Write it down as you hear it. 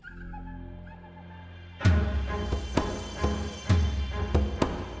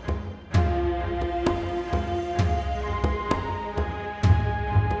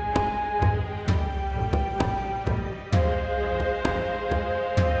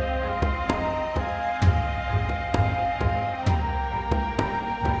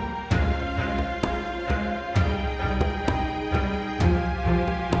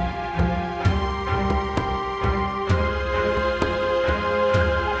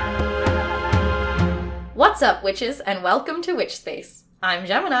What's up, witches, and welcome to Witch Space. I'm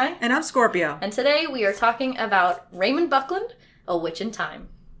Gemini. And I'm Scorpio. And today we are talking about Raymond Buckland, A Witch in Time.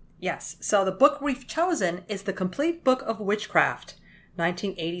 Yes, so the book we've chosen is The Complete Book of Witchcraft,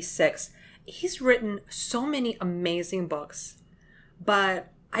 1986. He's written so many amazing books,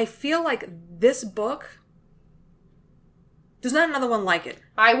 but I feel like this book, there's not another one like it.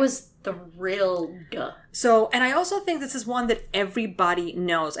 I was thrilled. So, and I also think this is one that everybody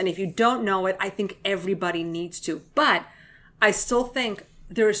knows. And if you don't know it, I think everybody needs to. But I still think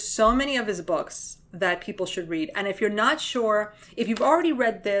there are so many of his books that people should read. And if you're not sure, if you've already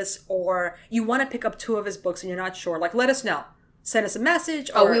read this or you want to pick up two of his books and you're not sure, like, let us know. Send us a message.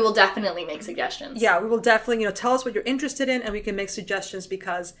 We will definitely make suggestions. Yeah, we will definitely, tell us what you're interested in and we can make suggestions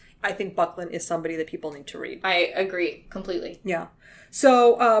because I think Buckland is somebody that people need to read. I agree completely. Yeah.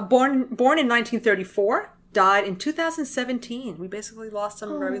 So, born in 1934, died in 2017. We basically lost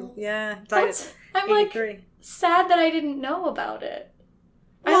him died at 83. Sad that I didn't know about it.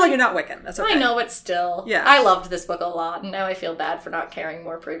 Well, you're not Wiccan. That's okay. I know, but still. Yeah. I loved this book a lot, and now I feel bad for not caring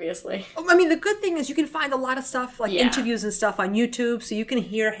more previously. I mean, the good thing is you can find a lot of stuff, like interviews and stuff on YouTube, so you can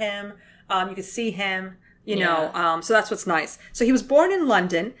hear him, you can see him, so that's what's nice. So he was born in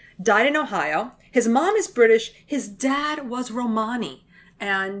London, died in Ohio. His mom is British. His dad was Romani.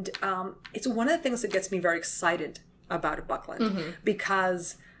 And it's one of the things that gets me very excited about Buckland,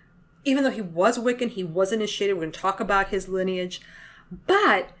 because even though he was Wiccan, he was initiated. We're going to talk about his lineage.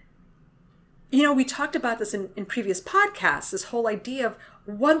 But, we talked about this in previous podcasts, this whole idea of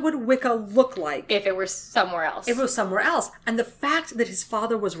what would Wicca look like if it were somewhere else. If it was somewhere else. And the fact that his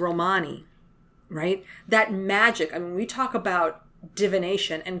father was Romani, right? That magic. I mean, we talk about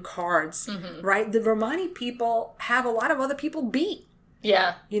divination and cards, right? The Romani people have a lot of other people beat.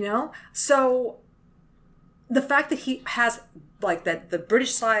 Yeah. So the fact that he has like that, the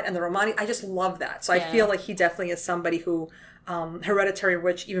British side and the Romani, I just love that. So I feel like he definitely is somebody who, hereditary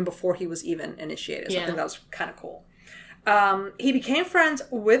witch even before he was even initiated. So I think that was kind of cool. He became friends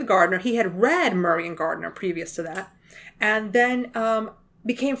with Gardner. He had read Murray and Gardner previous to that. And then,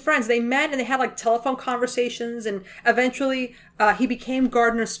 became friends. They met and they had like telephone conversations, and eventually he became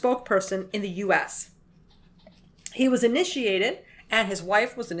Gardner's spokesperson in the U.S. He was initiated, and his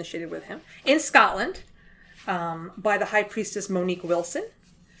wife was initiated with him, in Scotland by the high priestess Monique Wilson,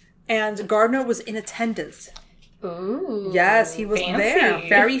 and Gardner was in attendance. Ooh, yes, he was fancy. there.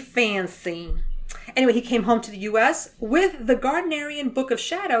 Very fancy. Anyway, he came home to the U.S. with the Gardnerian Book of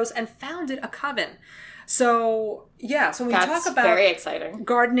Shadows and founded a coven. So, so when we talk about very exciting.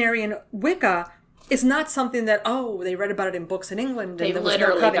 Gardnerian Wicca, it's not something that, they read about it in books in England. They and there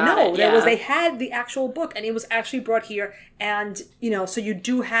literally was no coven. got it. They had the actual book, and it was actually brought here. And, so you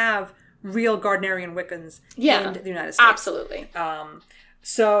do have real Gardnerian Wiccans in the United States. Absolutely.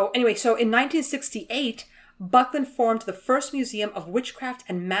 So in 1968, Buckland formed the first museum of witchcraft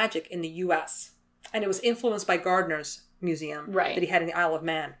and magic in the U.S., and it was influenced by Gardner's museum that he had in the Isle of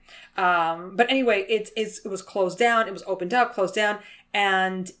Man. But anyway, it was closed down. It was opened up, closed down,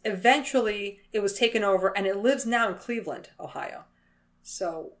 and eventually it was taken over, and it lives now in Cleveland, Ohio.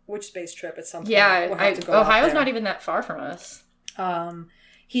 So, Witch Space trip at some point. Yeah, we'll have to go Ohio's not even that far from us.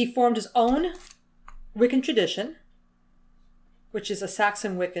 He formed his own Wiccan tradition, which is a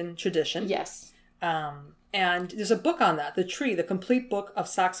Saxon Wiccan tradition. Yes. And there's a book on that, The Complete Book of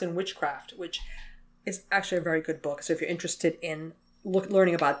Saxon Witchcraft, which is actually a very good book. So if you're interested in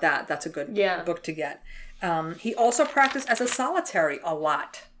learning about that, that's a good book to get. He also practiced as a solitary a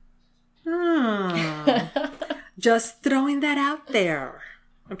lot. Just throwing that out there.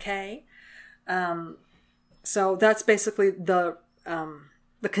 Okay? So that's basically the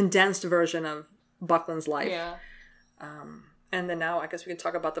condensed version of Buckland's life. Yeah. And then now I guess we can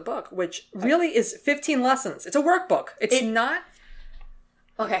talk about the book, which really is 15 lessons. It's a workbook. It's not...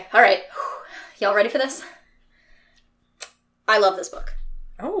 Okay, all right. Y'all ready for this? I love this book.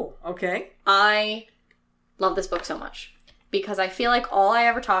 Oh, okay. I love this book so much because I feel like all I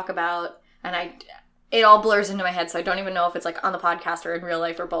ever talk about, and it all blurs into my head, so I don't even know if it's like on the podcast or in real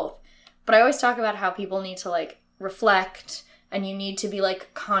life or both. But I always talk about how people need to like reflect, and you need to be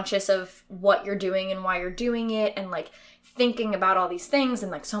like conscious of what you're doing and why you're doing it, and like thinking about all these things.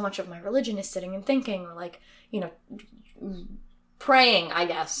 And like so much of my religion is sitting and thinking, or like, praying, I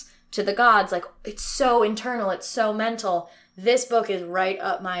guess, to the gods. Like, it's so internal, it's so mental. This book is right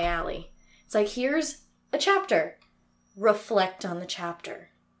up my alley. It's like, here's a chapter. Reflect on the chapter.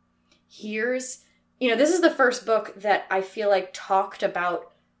 Here's, this is the first book that I feel like talked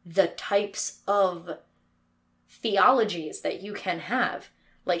about the types of theologies that you can have.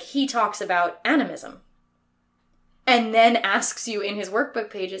 Like, he talks about animism. And then asks you in his workbook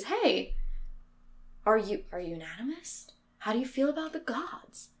pages, hey, are you unanimous? How do you feel about the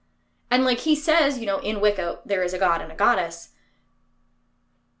gods? And like he says, you know, in Wicca, there is a god and a goddess.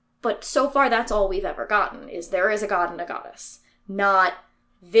 But so far, that's all we've ever gotten, is there is a god and a goddess. Not,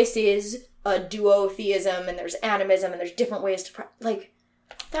 this is a duotheism, and there's animism, and there's different ways to... Like,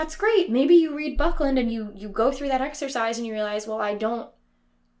 that's great. Maybe you read Buckland, and you go through that exercise, and you realize, well, I don't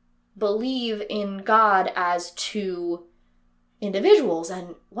believe in God as two individuals.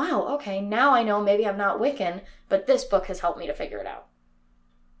 And, wow, okay, now I know maybe I'm not Wiccan, but this book has helped me to figure it out.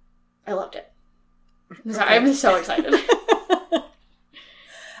 I loved it. I'm so excited.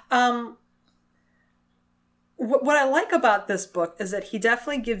 What I like about this book is that he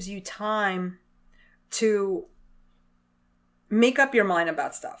definitely gives you time to make up your mind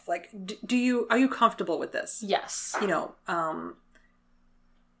about stuff. Like, are you comfortable with this? Yes. You know,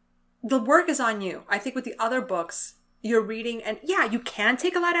 the work is on you. I think with the other books, you're reading, and yeah, you can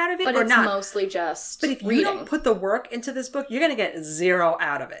take a lot out of it, but or it's not. Mostly just But if reading. you don't put the work into this book, you're going to get 0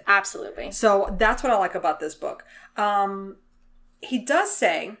 out of it. Absolutely. So that's what I like about this book. He does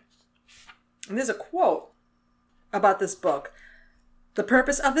say, and there's a quote about this book, the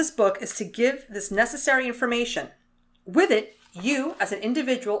purpose of this book is to give this necessary information. With it, you, as an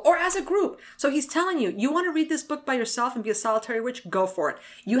individual or as a group. So he's telling you, you want to read this book by yourself and be a solitary witch? Go for it.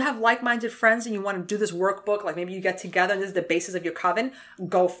 You have like-minded friends and you want to do this workbook, like maybe you get together and this is the basis of your coven?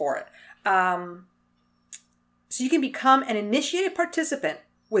 Go for it. So you can become an initiated participant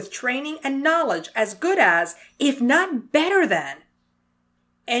with training and knowledge as good as, if not better than,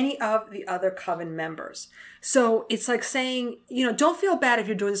 any of the other coven members. So it's like saying, you know, don't feel bad if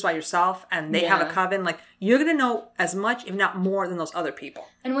you're doing this by yourself and they have a coven. Like, you're going to know as much, if not more, than those other people.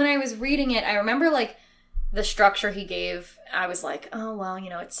 And when I was reading it, I remember, like, the structure he gave, I was like, oh, well, you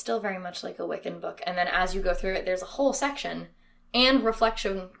know, it's still very much like a Wiccan book. And then as you go through it, there's a whole section and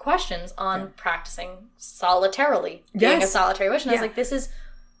reflection questions on practicing solitarily, being a solitary witch. And I was like, this is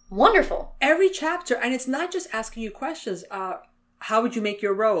wonderful. Every chapter, and it's not just asking you questions, how would you make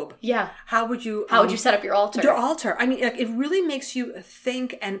your robe? Yeah. How would you set up your altar? Your altar. I mean, like, it really makes you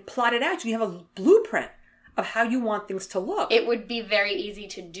think and plot it out. You have a blueprint of how you want things to look. It would be very easy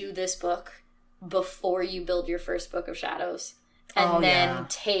to do this book before you build your first Book of Shadows. And then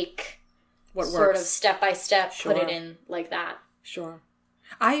take what sort of step by step, put it in like that. Sure.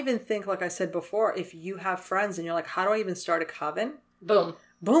 I even think, like I said before, if you have friends and you're like, how do I even start a coven? Boom.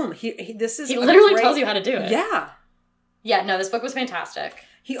 Boom. He literally tells you how to do it. Yeah. Yeah, no, this book was fantastic.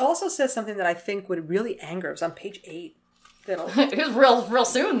 He also says something that I think would really anger. It was on page 8. It was real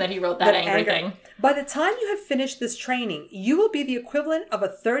soon that he wrote that angry thing. By the time you have finished this training, you will be the equivalent of a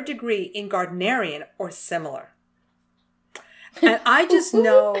 3rd degree in Gardnerian or similar. And I just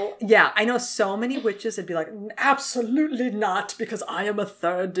know, I know so many witches would be like, absolutely not, because I am a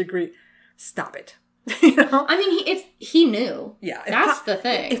 3rd degree. Stop it. You know? I mean, he knew. Yeah. That's the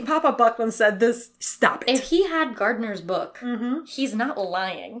thing. If Papa Buckland said this, stop it. If he had Gardner's book, he's not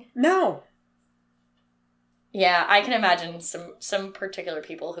lying. No. Yeah, I can imagine some particular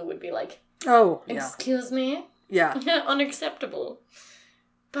people who would be like, oh, yeah. Excuse me? Yeah. Unacceptable.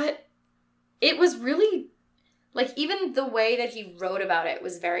 But it was really, like, even the way that he wrote about it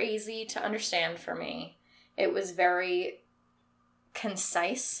was very easy to understand for me. It was very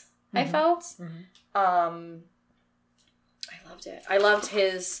concise, I felt. Mm-hmm. I loved it. I loved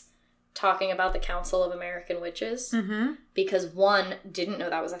his talking about the Council of American Witches because one, didn't know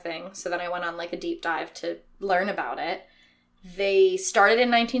that was a thing. So then I went on like a deep dive to learn about it. They started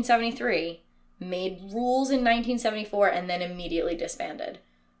in 1973, made rules in 1974, and then immediately disbanded.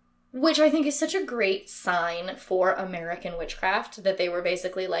 Which I think is such a great sign for American witchcraft, that they were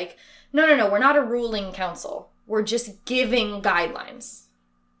basically like, no, we're not a ruling council. We're just giving guidelines.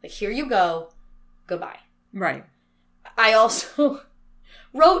 Like, here you go. Goodbye. Right. I also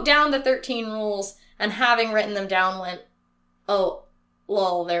wrote down the 13 rules, and having written them down went, oh,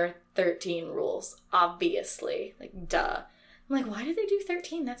 lol, there are 13 rules, obviously. Like, duh. I'm like, why did they do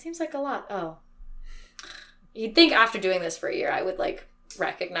 13? That seems like a lot. Oh. You'd think after doing this for a year, I would, like,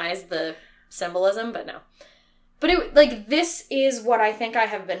 recognize the symbolism, but no. But it, like, this is what I think I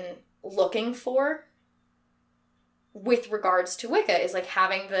have been looking for with regards to Wicca, is like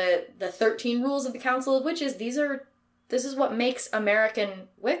having the 13 rules of the Council of Witches. This is what makes American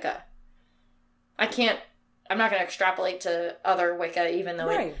Wicca. I'm not going to extrapolate to other Wicca, even though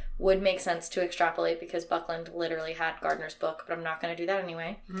it would make sense to extrapolate because Buckland literally had Gardner's book, but I'm not going to do that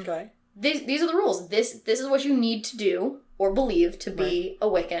anyway. Okay. These are the rules. This is what you need to do or believe to be a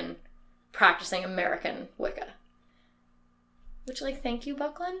Wiccan practicing American Wicca. Which, like, thank you,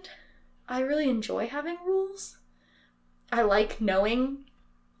 Buckland. I really enjoy having rules. I like knowing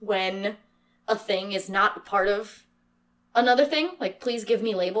when a thing is not a part of another thing. Like, please give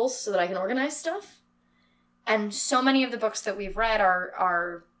me labels so that I can organize stuff. And so many of the books that we've read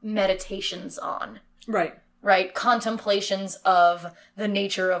are meditations on. Right? Contemplations of the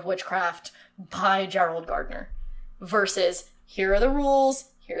nature of witchcraft by Gerald Gardner. Versus, here are the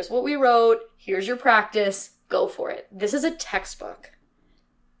rules, here's what we wrote, here's your practice, go for it. This is a textbook.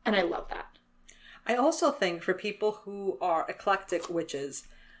 And I love that. I also think for people who are eclectic witches,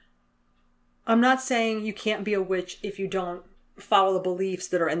 I'm not saying you can't be a witch if you don't follow the beliefs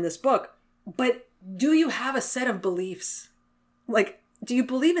that are in this book, but do you have a set of beliefs? Like, do you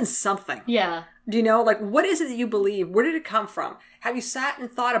believe in something? Yeah. Do you know, like, what is it that you believe? Where did it come from? Have you sat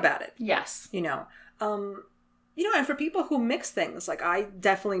and thought about it? Yes. And for people who mix things, like I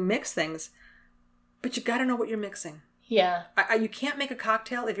definitely mix things, but you got to know what you're mixing. Yeah. You can't make a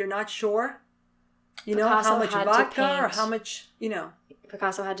cocktail if you're not sure, Picasso how much vodka or how much,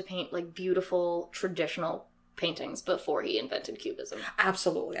 Picasso had to paint like beautiful traditional paintings before he invented Cubism.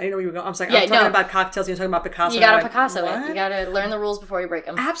 Absolutely. I know where you were going. I'm talking about cocktails. You're talking about Picasso. You gotta Picasso it. You gotta learn the rules before you break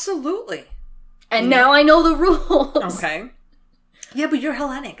them. Absolutely. And now I know the rules. Okay. Yeah, but you're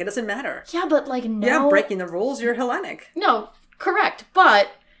Hellenic. It doesn't matter. Yeah, but like no. You're not breaking the rules. You're Hellenic. No, correct.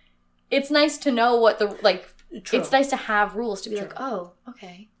 But it's nice to know what the, like, True. It's nice to have rules to be like, oh,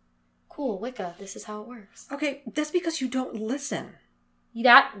 okay, cool, Wicca, this is how it works. Okay, that's because you don't listen.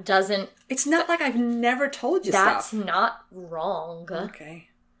 That doesn't... It's not like I've never told you that's stuff. That's not wrong. Okay.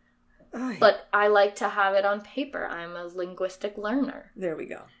 But I like to have it on paper. I'm a linguistic learner. There we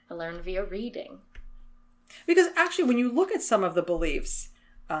go. I learn via reading. Because actually, when you look at some of the beliefs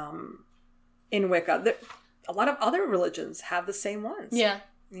in Wicca, a lot of other religions have the same ones. Yeah.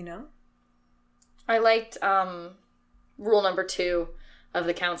 I liked rule number 2 of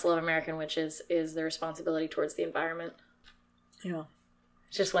the Council of American Witches is the responsibility towards the environment. Yeah.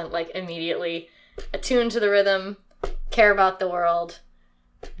 Just went like immediately attuned to the rhythm, care about the world,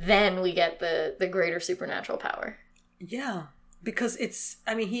 then we get the greater supernatural power. Yeah. Because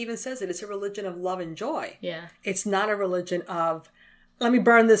he even says it's a religion of love and joy. Yeah. It's not a religion of, let me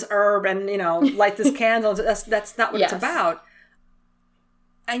burn this herb and, light this candle. That's not what it's about.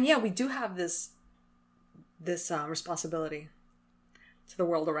 And yeah, we do have this responsibility to the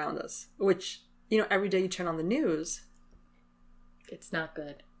world around us, which, every day you turn on the news. It's not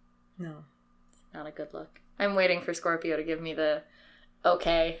good. No. It's not a good look. I'm waiting for Scorpio to give me the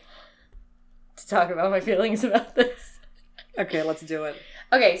okay to talk about my feelings about this. Okay, let's do it.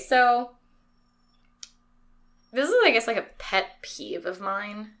 Okay, so this is, I guess, like a pet peeve of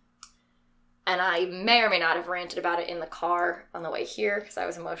mine. And I may or may not have ranted about it in the car on the way here because I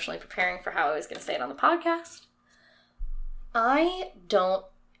was emotionally preparing for how I was going to say it on the podcast. I don't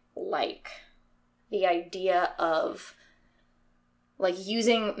like the idea of like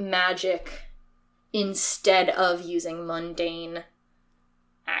using magic instead of using mundane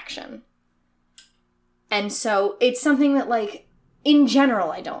action. And so it's something that, like, in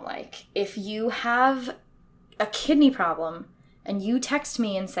general, I don't like. If you have a kidney problem and you text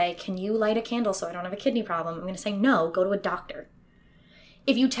me and say, can you light a candle so I don't have a kidney problem? I'm going to say, no, go to a doctor.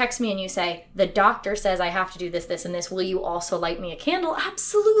 If you text me and you say, the doctor says I have to do this, this, and this, will you also light me a candle?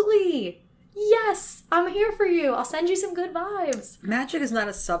 Absolutely. Yes, I'm here for you. I'll send you some good vibes. Magic is not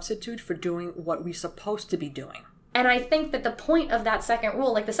a substitute for doing what we're supposed to be doing. And I think that the point of that second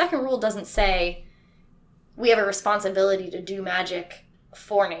rule, like the second rule doesn't say we have a responsibility to do magic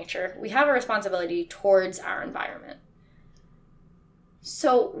for nature. We have a responsibility towards our environment.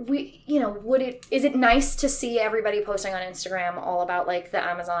 So is it nice to see everybody posting on Instagram all about like the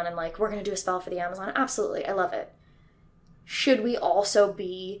Amazon and like, we're going to do a spell for the Amazon? Absolutely. I love it. Should we also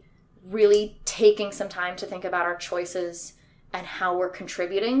be really taking some time to think about our choices and how we're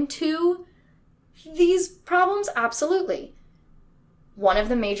contributing to these problems? Absolutely. One of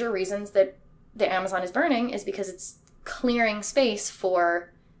the major reasons that the Amazon is burning is because it's clearing space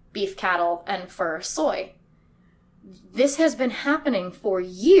for beef cattle and for soy. This has been happening for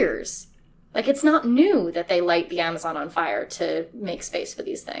years. Like, it's not new that they light the Amazon on fire to make space for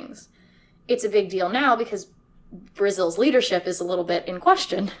these things. It's a big deal now because Brazil's leadership is a little bit in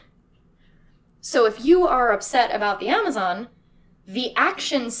question. So if you are upset about the Amazon, the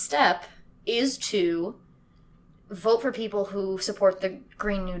action step is to vote for people who support the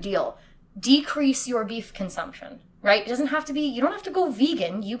Green New Deal. Decrease your beef consumption, right? It doesn't have to be, you don't have to go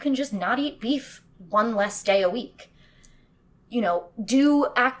vegan. You can just not eat beef one less day a week. Do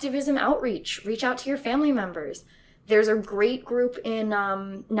activism outreach. Reach out to your family members. There's a great group in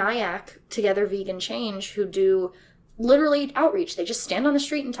Nyack, Together Vegan Change, who do literally outreach. They just stand on the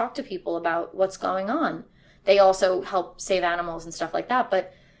street and talk to people about what's going on. They also help save animals and stuff like that.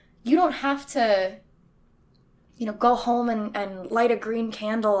 But, You don't have to, go home and light a green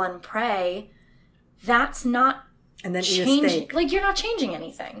candle and pray. That's not and then eat a steak. Like, you're not changing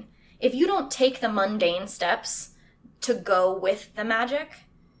anything. If you don't take the mundane steps to go with the magic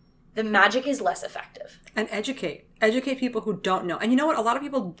is less effective. And educate people who don't know. And you know what? A lot of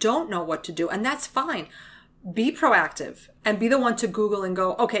people don't know what to do, and that's fine. Be proactive and be the one to Google and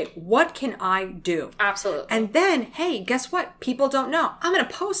go, okay, what can I do? Absolutely. And then, hey, guess what? People don't know. I'm going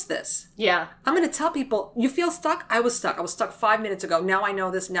to post this. Yeah. I'm going to tell people, you feel stuck? I was stuck. I was stuck 5 minutes ago. Now I know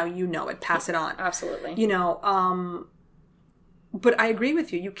this. Now you know it. Pass it on. Absolutely. But I agree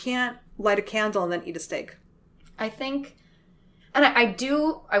with you. You can't light a candle and then eat a steak. I think, and I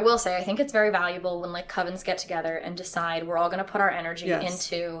will say, I think it's very valuable when like covens get together and decide we're all going to put our energy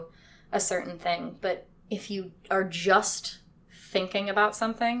into a certain thing. But if you are just thinking about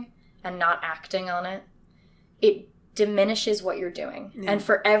something and not acting on it, it diminishes what you're doing. Yeah. And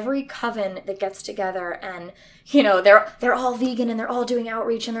for every coven that gets together and, they're all vegan and they're all doing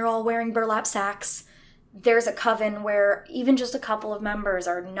outreach and they're all wearing burlap sacks, there's a coven where even just a couple of members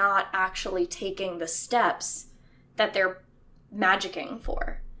are not actually taking the steps that they're magicking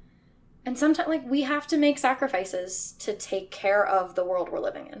for. And sometimes, we have to make sacrifices to take care of the world we're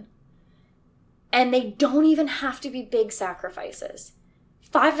living in. And they don't even have to be big sacrifices.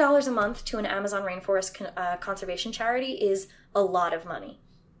 $5 a month to an Amazon rainforest conservation charity is a lot of money.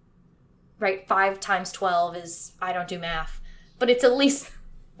 Right? 5 times 12 is, I don't do math, but it's at least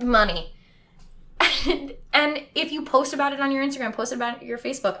money. And if you post about it on your Instagram, post about it on your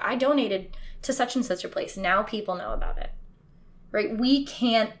Facebook, I donated to such and such a place. Now people know about it. Right? We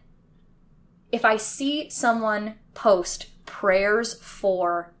can't, if I see someone post prayers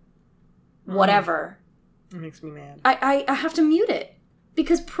for whatever, it makes me mad. I have to mute it,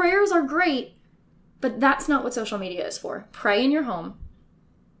 because prayers are great, but that's not what social media is for. Pray in your home,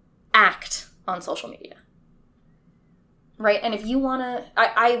 act on social media. Right? And if you want to,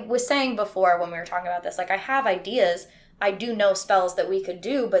 I was saying before when we were talking about this, like, I have ideas, I do know spells that we could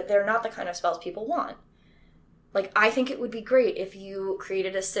do, but they're not the kind of spells people want. Like, I think it would be great if you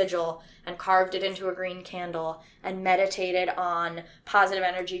created a sigil and carved it into a green candle and meditated on positive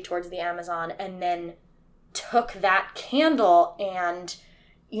energy towards the Amazon, and then took that candle and,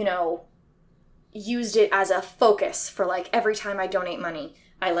 used it as a focus for, like, every time I donate money,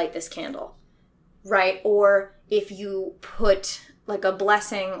 I light this candle. Right? Or if you put, like, a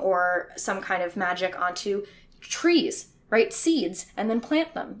blessing or some kind of magic onto trees, right? Seeds, and then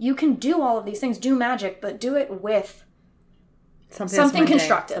plant them. You can do all of these things, do magic, but do it with something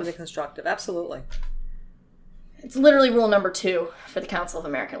constructive. Something constructive, absolutely. It's literally rule number 2 for the Council of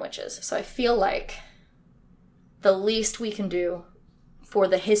American Witches. So I feel like the least we can do for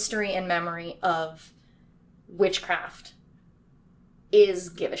the history and memory of witchcraft is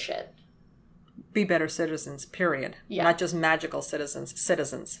give a shit. Be better citizens, period. Yeah. Not just magical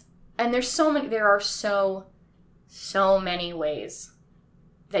citizens. And there are so many ways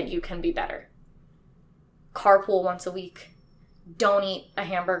that you can be better. Carpool once a week. Don't eat a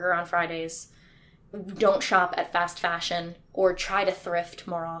hamburger on Fridays. Don't shop at fast fashion, or try to thrift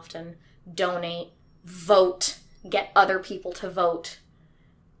more often. Donate. Vote. Get other people to vote.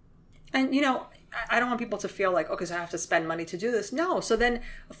 And, I don't want people to feel like, okay, so I have to spend money to do this. No. So then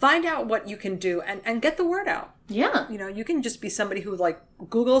find out what you can do and get the word out. Yeah. You can just be somebody who, like,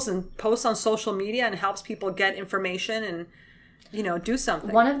 Googles and posts on social media and helps people get information and, do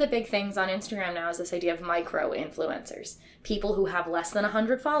something. One of the big things on Instagram now is this idea of micro-influencers. People who have less than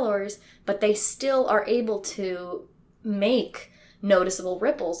 100 followers, but they still are able to make noticeable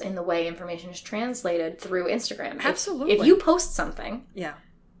ripples in the way information is translated through Instagram. Absolutely. If you post something, yeah,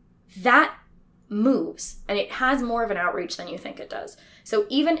 that moves, and it has more of an outreach than you think it does. So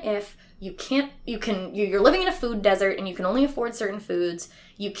even if you're living in a food desert and you can only afford certain foods,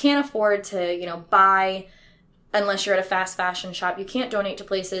 you can't afford to, buy unless you're at a fast fashion shop, you can't donate to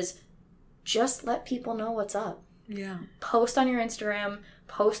places, just let people know what's up. Yeah. Post on your Instagram,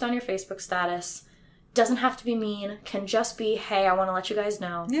 post on your Facebook status. Doesn't have to be mean, can just be, hey, I want to let you guys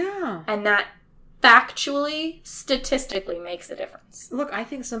know. Yeah. And that factually, statistically makes a difference. Look, I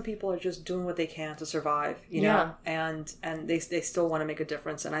think some people are just doing what they can to survive, know, and they still want to make a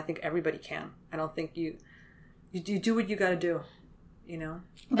difference, and I think everybody can. I don't think you do what you got to do,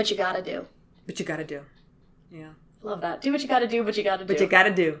 But you got to do. But you got to do. Yeah. Love that. Do what you got to do, but you got to do. But you got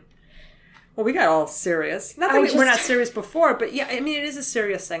to do. Well, we got all serious. Not that we're not serious before, but yeah, I mean, it is a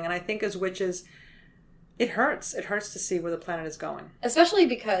serious thing, and I think as witches, it hurts. It hurts to see where the planet is going. Especially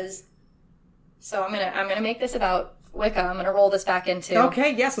because, so I'm gonna make this about Wicca, I'm going to roll this back into.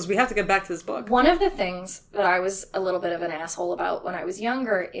 Okay, yes, because we have to get back to this book. One of the things that I was a little bit of an asshole about when I was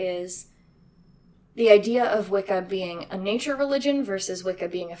younger is the idea of Wicca being a nature religion versus Wicca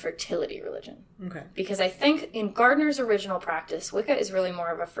being a fertility religion. Okay. Because I think in Gardner's original practice, Wicca is really more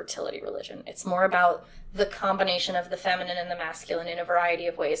of a fertility religion. It's more about the combination of the feminine and the masculine in a variety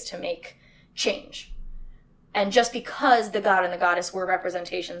of ways to make change. And just because the god and the goddess were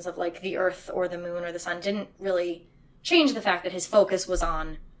representations of like the earth or the moon or the sun didn't really change the fact that his focus was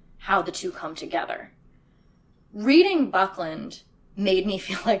on how the two come together. Reading Buckland made me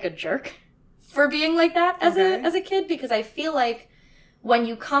feel like a jerk for being like that as a kid, because I feel like when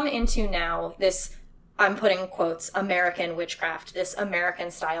you come into now this, I'm putting quotes, American witchcraft, this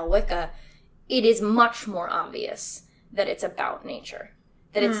American style Wicca, it is much more obvious that it's about nature.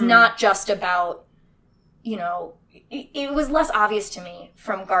 That it's not just about, you know, it was less obvious to me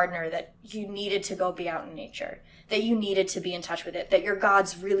from Gardner that you needed to go be out in nature, that you needed to be in touch with it, that your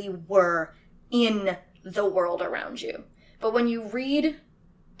gods really were in the world around you. But when you read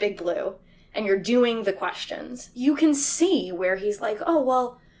Big Blue and you're doing the questions, you can see where he's like, oh,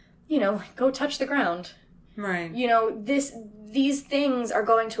 well, you know, go touch the ground. Right. You know, these things are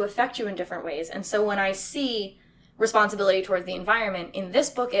going to affect you in different ways. And so when I see responsibility towards the environment in this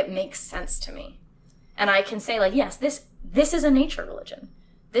book, it makes sense to me. And I can say, like, yes, this is a nature religion.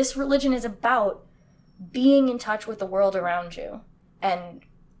 This religion is about being in touch with the world around you and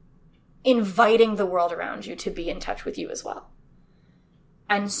inviting the world around you to be in touch with you as well.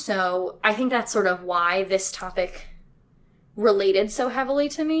 And so I think that's sort of why this topic related so heavily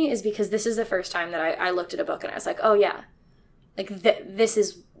to me, is because this is the first time that I looked at a book and I was like, oh yeah, like this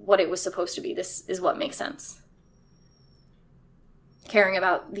is what it was supposed to be. This is what makes sense. Caring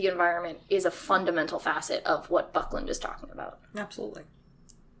about the environment is a fundamental facet of what Buckland is talking about. Absolutely.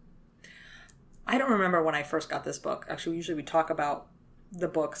 I don't remember when I first got this book. Actually, usually we talk about the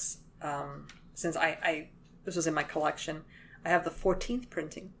books since this was in my collection. I have the 14th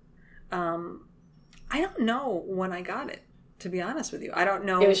printing. I don't know when I got it, to be honest with you. I don't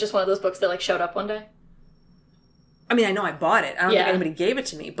know. It was just one of those books that like showed up one day? I mean, I know I bought it. I don't think anybody gave it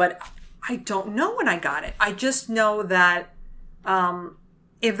to me, but I don't know when I got it. I just know that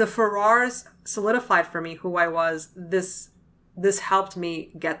if the Farrars solidified for me who I was, this helped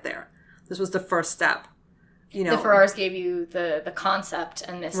me get there. This was the first step. You know, the Farrars gave you the concept,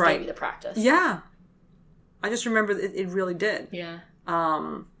 and this gave you the practice. Yeah. I just remember it really did. Yeah.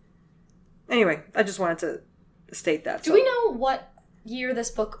 Anyway, I just wanted to state that. Do we know what year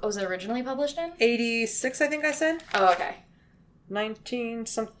this book was originally published in? 86, I think I said. Oh, okay. 19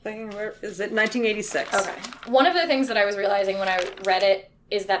 something, where is it? 1986. Okay. One of the things that I was realizing when I read it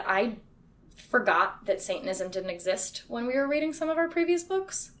is that I forgot that Satanism didn't exist when we were reading some of our previous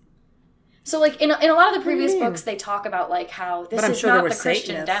books. So, like, in a lot of the previous books, they talk about, like, how this is not the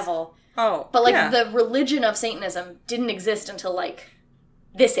Christian devil. Oh, but, like, the religion of Satanism didn't exist until, like,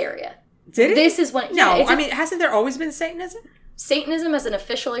 this area. Did it? This is when... No, yeah, I mean, hasn't there always been Satanism? Satanism as an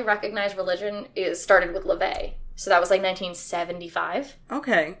officially recognized religion started with LaVey. So that was, like, 1975.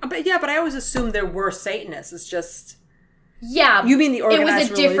 Okay. But I always assumed there were Satanists. It's just... Yeah. You mean the organized religion?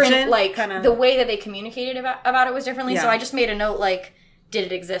 It was a different, like, the way that they communicated about it was differently. Yeah. So I just made a note, like, did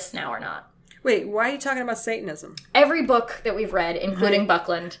it exist now or not? Wait, why are you talking about Satanism? Every book that we've read, including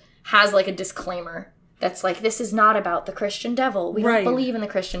Buckland, has, like, a disclaimer that's like, this is not about the Christian devil. We don't believe in the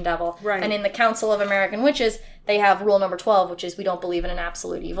Christian devil. Right. And in the Council of American Witches, they have rule number 12, which is we don't believe in an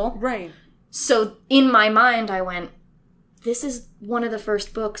absolute evil. Right. So in my mind, I went, this is one of the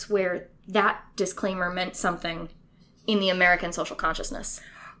first books where that disclaimer meant something in the American social consciousness.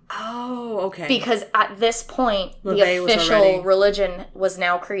 Oh, okay. Because at this point, the official religion was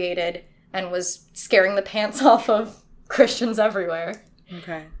now created and was scaring the pants off of Christians everywhere.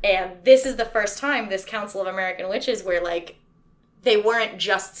 Okay. And this is the first time, this Council of American Witches, where, like, they weren't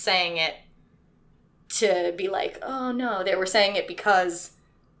just saying it to be like, oh, no. They were saying it because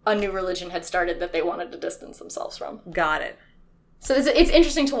a new religion had started that they wanted to distance themselves from. Got it. So it's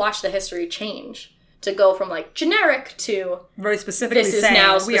interesting to watch the history change. To go from, like, generic to... Very specifically this is saying,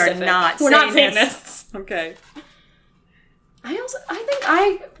 now specific. We are not We're Satanists. not Satanists. Okay. I think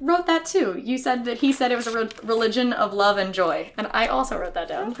I wrote that too. You said that he said it was a religion of love and joy. And I also wrote that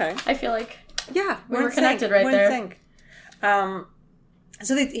down. Okay. I feel like we were connected right there.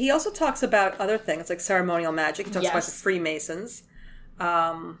 So he also talks about other things like ceremonial magic. He talks about the Freemasons,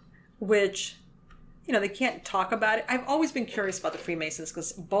 which, you know, they can't talk about it. I've always been curious about the Freemasons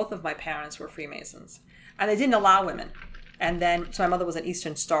because both of my parents were Freemasons. And they didn't allow women. And then, so my mother was an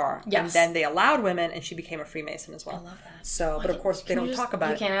Eastern Star. Yes. And then they allowed women, and she became a Freemason as well. I love that. So, but of course, they don't talk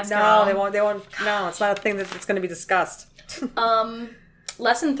about it. You can't ask No, her. they won't. They won't. No, it's not a thing that's going to be discussed.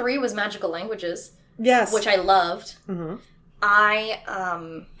 Lesson 3 was magical languages, Yes. which I loved. Mm-hmm.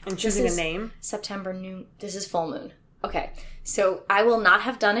 And choosing a name. September noon. This is full moon. Okay, so I will not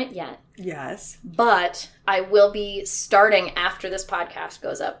have done it yet. Yes. But I will be starting after this podcast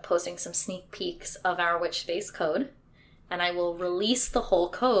goes up, posting some sneak peeks of our Witch Space code. And I will release the whole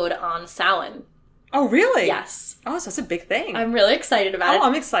code on Samhain. Oh, really? Yes. Oh, so that's a big thing. I'm really excited about it.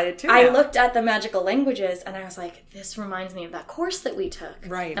 I'm excited too. I now. looked at the magical languages and I was like, this reminds me of that course that we took.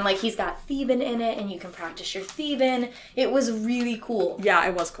 Right. And like he's got Theban in it and you can practice your Theban. It was really cool. Yeah,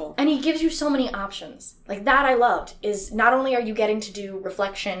 it was cool. And he gives you so many options. Like that I loved is not only are you getting to do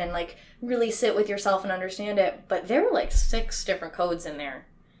reflection and like really sit with yourself and understand it, but there were like 6 different codes in there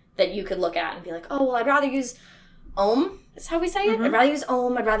that you could look at and be like, oh, well, I'd rather use Om, is how we say it. I'd rather use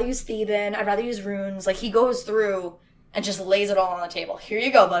Om, I'd rather use Theban, I'd rather use runes. Like he goes through and just lays it all on the table. Here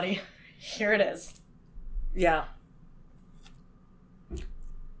you go, buddy. Here it is. Yeah.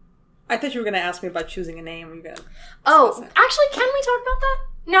 I thought you were going to ask me about choosing a name. Actually, can we talk about that?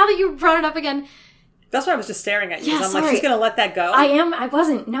 Now that you brought it up again. That's why I was just staring at you. Yeah, I'm sorry. like, she's going to let that go? I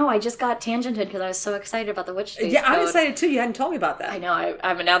wasn't. No, I just got tangented because I was so excited about the Witch Space Yeah, I'm code. excited too. You hadn't told me about that. I know.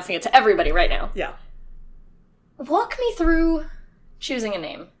 I'm announcing it to everybody right now. Yeah. Walk me through choosing a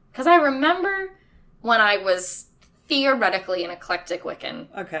name. Because I remember when I was theoretically an eclectic Wiccan,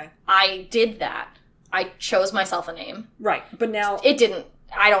 Okay. I did that. I chose myself a name. Right. But now...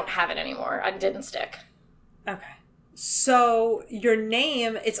 I don't have it anymore. It didn't stick. Okay. So your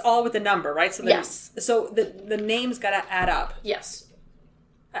name, it's all with the number, right? So Yes. So the name's got to add up. Yes.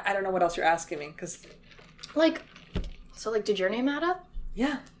 I don't know what else you're asking me, because... Did your name add up?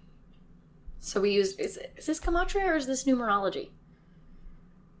 Yeah. So we use, is this Gematria or is this numerology?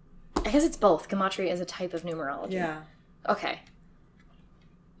 I guess it's both. Gematria is a type of numerology. Yeah. Okay.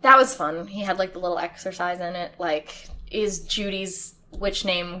 That was fun. He had like the little exercise in it. Like, is Judy's witch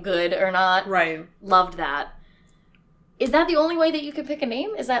name good or not? Right. Loved that. Is that the only way that you could pick a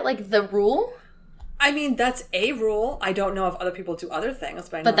name? Is that like the rule? I mean, that's a rule. I don't know if other people do other things,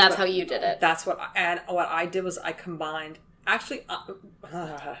 but I know But that's how you did it. That's what I did was I combined. Actually,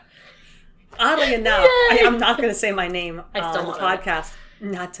 oddly enough, I'm not going to say my name on the podcast.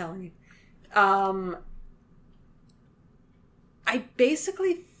 Not telling you. I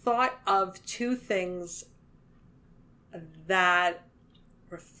basically thought of 2 things that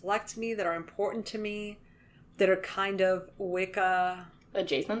reflect me, that are important to me, that are kind of Wicca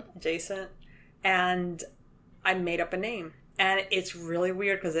adjacent, and I made up a name. And it's really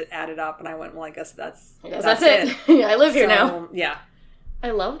weird because it added up, and I went, well, I guess that's it. I live here now. Yeah.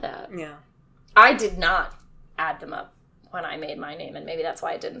 I love that. Yeah. I did not add them up when I made my name, and maybe that's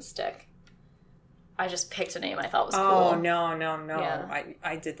why it didn't stick. I just picked a name I thought was cool. Oh, no. Yeah.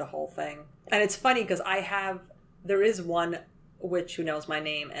 I did the whole thing. And it's funny because there is one witch who knows my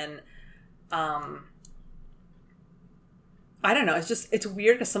name, and I don't know. It's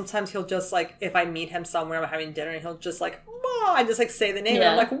weird because sometimes he'll just like, if I meet him somewhere, I'm having dinner, and he'll just like, oh, I just like say the name.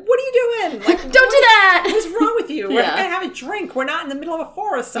 Yeah. And I'm like, what are you doing? Like, don't do that. What is wrong with you? We're Yeah. going to have a drink. We're not in the middle of a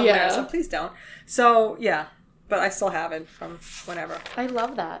forest somewhere, Yeah. so please don't. So, yeah. But I still have it from whenever. I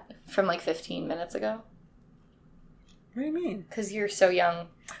love that. From like 15 minutes ago. What do you mean? Because you're so young.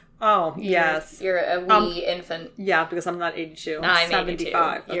 Oh, yes. You're a wee infant. Yeah, because I'm not 82. I'm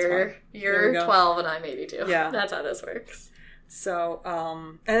 75. 82. You're 12 and I'm 82. Yeah. That's how this works. So,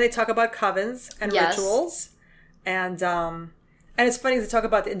 and they talk about covens and rituals. And it's funny to talk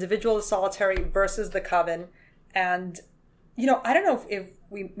about the individual, the solitary versus the coven. And, you know, I don't know if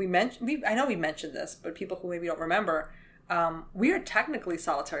we mentioned, I know we mentioned this, but people who maybe don't remember, we are technically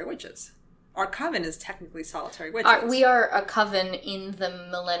solitary witches. Our coven is technically solitary witches. We are a coven in the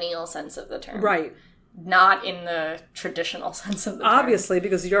millennial sense of the term. Right. Not in the traditional sense of the term. Obviously,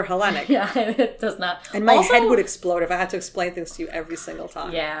 because you're Hellenic. Yeah, it does not. And my head would explode if I had to explain things to you every single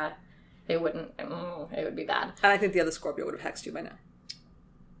time. Yeah. It wouldn't. It would be bad. And I think the other Scorpio would have hexed you by now.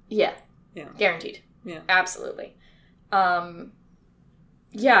 Yeah. Yeah. Guaranteed. Yeah. Absolutely.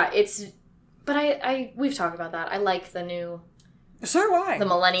 Yeah, it's... But we've talked about that. I like the new... So do I. The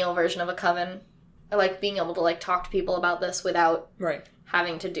millennial version of a coven. I like being able to like talk to people about this without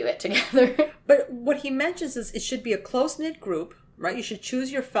having to do it together. But what he mentions is it should be a close-knit group, right? You should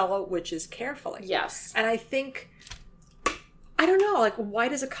choose your fellow witches carefully. Yes. And I think, I don't know, like, why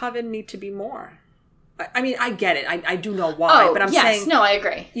does a coven need to be more? I mean, I get it. I do know why. But I'm saying... No, I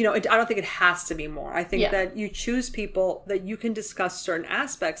agree. You know, I don't think it has to be more. I think that you choose people that you can discuss certain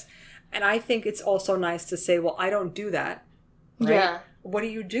aspects. And I think it's also nice to say, well, I don't do that. right? Yeah. What do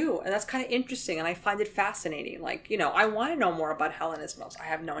you do? And that's kind of interesting, and I find it fascinating. Like, I want to know more about Hellenism. I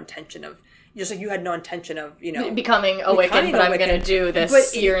have no intention of, just like you had no intention of, becoming a Wiccan, but I'm going to do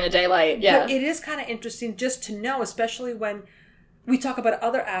this year in a daylight. Yeah. But it is kind of interesting just to know, especially when we talk about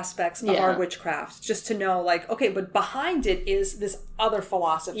other aspects of our witchcraft, just to know, like, okay, but behind it is this other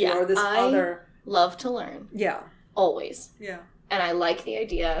philosophy or this other... love to learn. Yeah. Always. Yeah. And I like the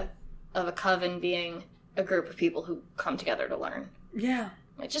idea of a coven being a group of people who come together to learn. Yeah.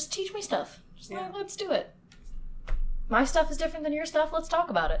 Like, just teach me stuff. Just let's do it. My stuff is different than your stuff. Let's talk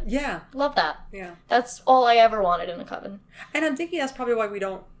about it. Yeah. Love that. Yeah. That's all I ever wanted in a coven. And I'm thinking that's probably why we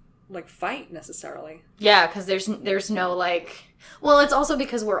don't, like, fight necessarily. Yeah, because there's no, like... Well, it's also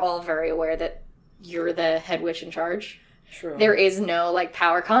because we're all very aware that you're the head witch in charge. True. There is no, like,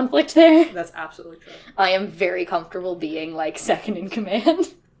 power conflict there. That's absolutely true. I am very comfortable being, like, second in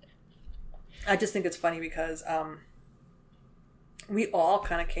command. I just think it's funny because we all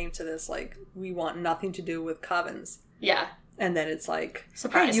kind of came to this, like, we want nothing to do with covens. Yeah. And then it's like,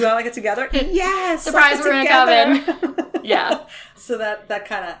 surprise. You all get together? Yes! Surprise, we're in a coven. Yeah. So that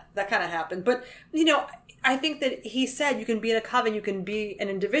kind of happened. But, I think that he said you can be in a coven, you can be an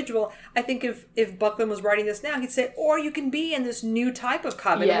individual. I think if Buckland was writing this now, he'd say, or you can be in this new type of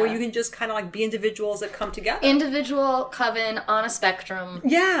coven where you can just kind of like be individuals that come together. Individual coven on a spectrum.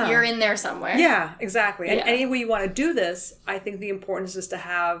 Yeah. You're in there somewhere. Yeah, exactly. And any way you want to do this, I think the importance is to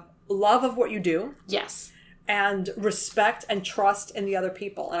have love of what you do. Yes. And respect and trust in the other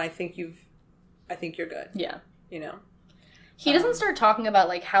people. And I think you're good. Yeah. He doesn't start talking about,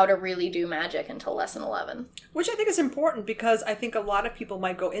 like, how to really do magic until lesson 11. Which I think is important because I think a lot of people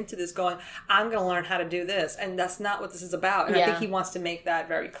might go into this going, I'm going to learn how to do this. And that's not what this is about. And I think he wants to make that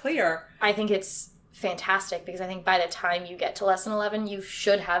very clear. I think it's fantastic because I think by the time you get to lesson 11, you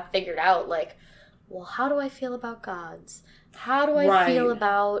should have figured out, like, well, how do I feel about gods? How do I feel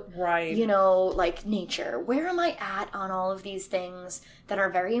about, like, nature? Where am I at on all of these things that are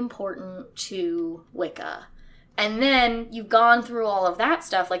very important to Wicca? And then you've gone through all of that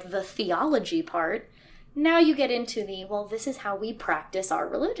stuff, like the theology part. Now you get into this is how we practice our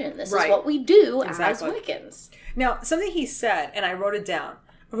religion. This is what we do as Wiccans. Now, something he said, and I wrote it down,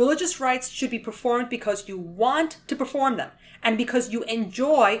 religious rites should be performed because you want to perform them and because you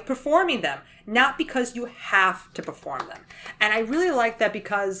enjoy performing them, not because you have to perform them. And I really like that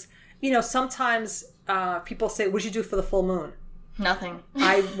because, sometimes people say, what did you do for the full moon? Nothing.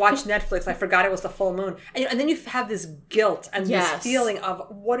 I watched Netflix. I forgot it was the full moon. And then you have this guilt and this feeling of,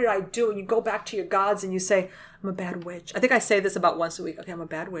 what did I do? And you go back to your gods and you say, I'm a bad witch. I think I say this about once a week. Okay, I'm a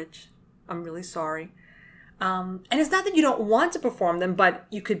bad witch. I'm really sorry. And it's not that you don't want to perform them, but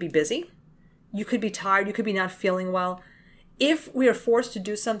you could be busy. You could be tired. You could be not feeling well. If we are forced to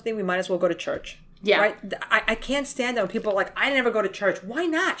do something, we might as well go to church. Yeah. Right? I can't stand that when people are like, I never go to church. Why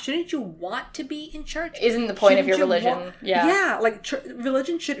not? Shouldn't you want to be in church? Isn't the point of your religion? Yeah, like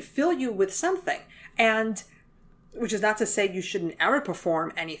religion should fill you with something. And, which is not to say you shouldn't ever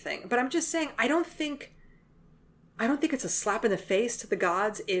perform anything. But I'm just saying, I don't think it's a slap in the face to the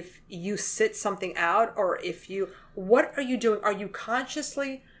gods if you sit something out or what are you doing? Are you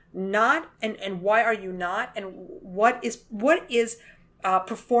consciously not? And why are you not? And what is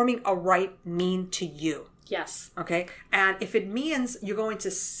performing a rite mean to you? Yes. Okay? And if it means you're going to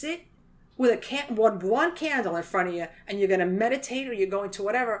sit with one candle in front of you and you're going to meditate or you're going to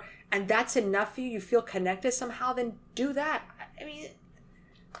whatever, and that's enough for you, you feel connected somehow, then do that. I mean...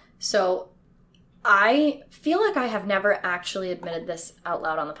 So, I feel like I have never actually admitted this out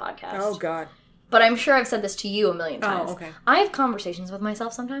loud on the podcast. Oh, God. But I'm sure I've said this to you a million times. Oh, okay. I have conversations with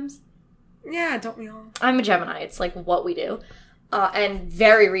myself sometimes. Yeah, don't we all? I'm a Gemini. It's like what we do. And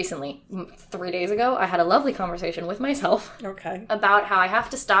very recently, 3 days ago, I had a lovely conversation with myself about how I have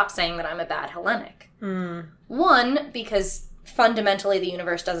to stop saying that I'm a bad Hellenic. One, because fundamentally the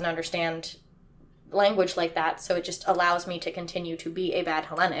universe doesn't understand language like that, so it just allows me to continue to be a bad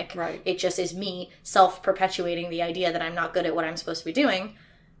Hellenic. Right. It just is me self-perpetuating the idea that I'm not good at what I'm supposed to be doing.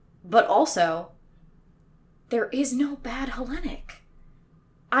 But also, there is no bad Hellenic.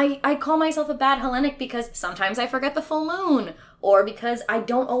 I call myself a bad Hellenic because sometimes I forget the full moon, or because I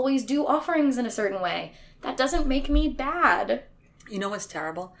don't always do offerings in a certain way. That doesn't make me bad. You know what's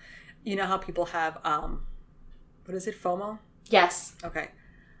terrible? You know how people have, what is it, FOMO? Yes. Okay.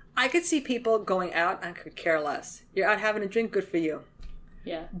 I could see people going out, I could care less. You're out having a drink, good for you.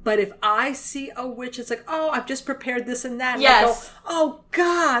 Yeah. But if I see a witch, it's like, oh, I've just prepared this and that. And yes. I go, oh,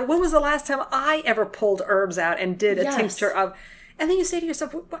 God, when was the last time I ever pulled herbs out and did a tincture of... And then you say to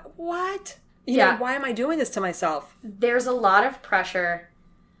yourself, what? You know, why am I doing this to myself? There's a lot of pressure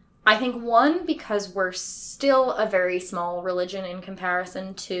I think one, because we're still a very small religion in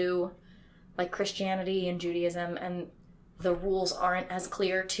comparison to like Christianity and Judaism, and the rules aren't as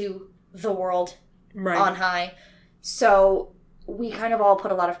clear to the world on high. So we kind of all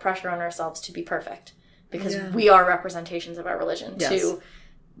put a lot of pressure on ourselves to be perfect because we are representations of our religion to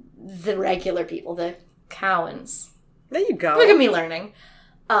the regular people, the Cowans. There you go. Look at me learning.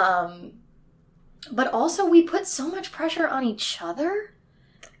 But also we put so much pressure on each other,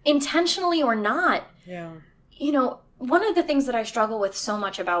 intentionally or not. Yeah. You know, one of the things that I struggle with so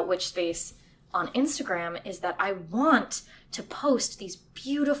much about Witch Space on Instagram is that I want to post these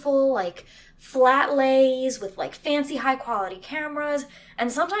beautiful, like, flat lays with, like, fancy high-quality cameras. And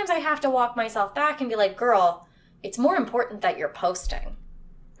sometimes I have to walk myself back and be like, girl, it's more important that you're posting.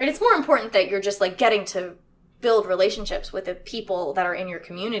 And it's more important that you're just, like, getting to build relationships with the people that are in your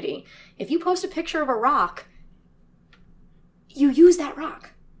community. If you post a picture of a rock, you use that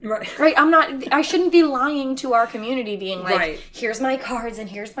rock. Right. I shouldn't be lying to our community being like, here's my cards and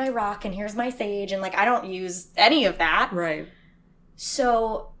here's my rock and here's my sage. And like, I don't use any of that. Right.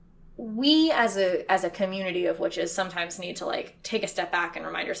 So we as a community of witches sometimes need to like take a step back and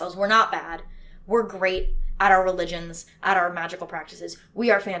remind ourselves we're not bad. We're great at our religions, at our magical practices. We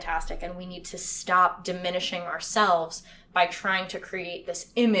are fantastic. And we need to stop diminishing ourselves by trying to create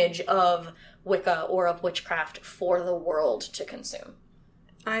this image of Wicca or of witchcraft for the world to consume.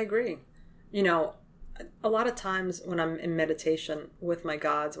 I agree. You know, a lot of times when I'm in meditation with my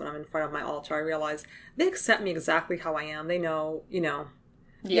gods, when I'm in front of my altar, I realize they accept me exactly how I am. They know, you know,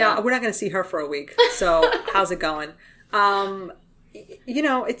 we're not going to see her for a week. So how's it going? You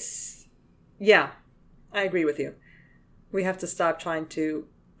know, I agree with you. We have to stop trying to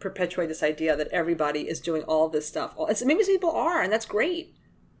perpetuate this idea that everybody is doing all this stuff. Maybe some people are, and that's great.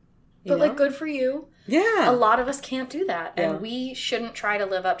 But like, good for you. Yeah. A lot of us can't do that. And we shouldn't try to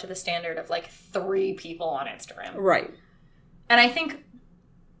live up to the standard of like 3 people on Instagram. Right. And I think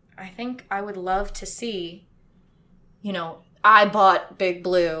I would love to see, you know, I bought Big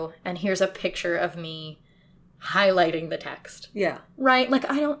Blue and here's a picture of me highlighting the text. Yeah. Right? Like,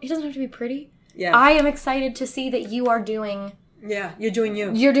 it doesn't have to be pretty. Yeah. I am excited to see that you are doing... Yeah, you're doing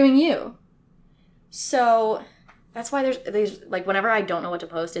you. You're doing you. So... That's why there's like, whenever I don't know what to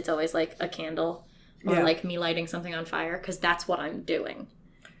post, it's always like a candle or like me lighting something on fire because that's what I'm doing.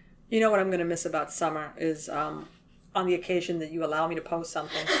 You know what I'm going to miss about summer is on the occasion that you allow me to post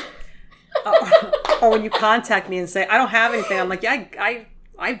something. Or when you contact me and say, I don't have anything. I'm like, yeah,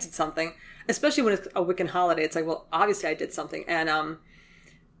 I did something. Especially when it's a Wiccan holiday. It's like, well, obviously I did something. And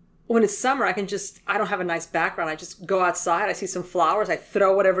when it's summer, I don't have a nice background. I just go outside. I see some flowers. I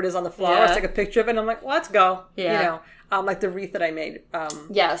throw whatever it is on the flowers, take a picture of it, and I'm like, let's go. Yeah. You know, like the wreath that I made.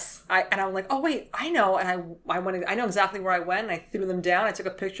 Yes. And I'm like, oh, wait, I know. And I know exactly where I went. And I threw them down. I took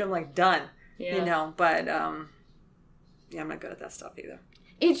a picture. I'm like, done. Yeah. You know, but, I'm not good at that stuff either.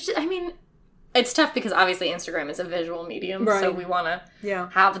 It's tough because obviously Instagram is a visual medium. Right. So we want to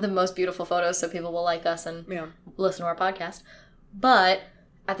have the most beautiful photos so people will like us and listen to our podcast. But...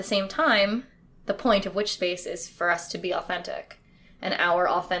 at the same time, the point of Witch Space is for us to be authentic. And our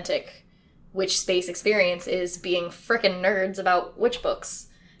authentic Witch Space experience is being frickin' nerds about witch books.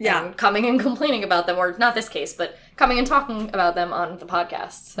 Yeah. And coming and complaining about them, or not this case, but coming and talking about them on the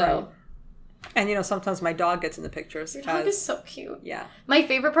podcast. So. Right. And, you know, sometimes my dog gets in the pictures. Your dog is so cute. Yeah. My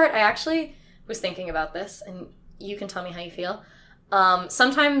favorite part, I actually was thinking about this, and you can tell me how you feel.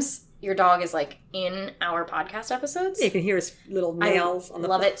 Sometimes... your dog is, like, in our podcast episodes. Yeah, you can hear his little nails on the...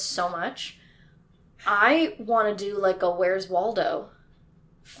 I love it so much. I want to do, like, a Where's Waldo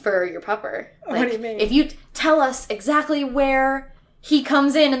for your pupper. Like, what do you mean? If you tell us exactly where he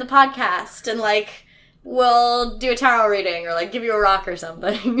comes in the podcast and, like, we'll do a tarot reading or, like, give you a rock or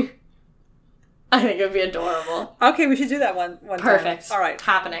something. I think it would be adorable. Okay, we should do that one Perfect. Time. All right.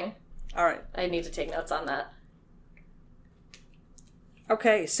 Happening. All right. I need to take notes on that.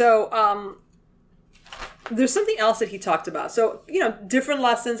 Okay, so there's something else that he talked about. So, you know, different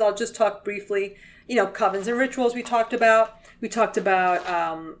lessons. I'll just talk briefly. You know, covens and rituals we talked about. We talked about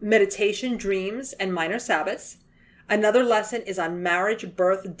meditation, dreams, and minor Sabbaths. Another lesson is on marriage,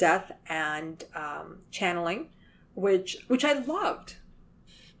 birth, death, and channeling, which I loved.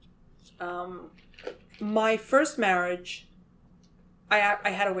 My first marriage, I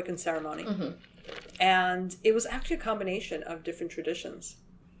had a Wiccan ceremony. Mm-hmm. And it was actually a combination of different traditions.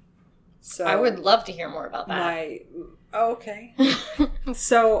 So I would love to hear more about that. Okay.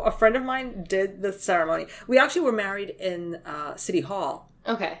 So a friend of mine did the ceremony. We actually were married in City Hall.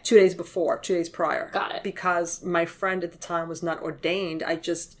 Okay. 2 days prior. Got it. Because my friend at the time was not ordained. I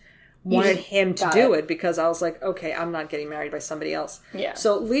just wanted him to do it because I was like, okay, I'm not getting married by somebody else. Yeah.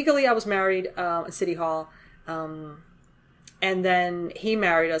 So legally, I was married at City Hall. And then he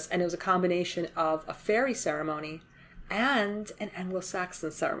married us, and it was a combination of a fairy ceremony and an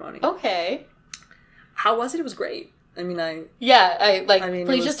Anglo-Saxon ceremony. Okay. How was it? It was great. I mean,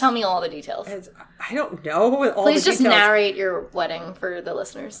 please just tell me all the details. I don't know all please the just details. narrate your wedding for the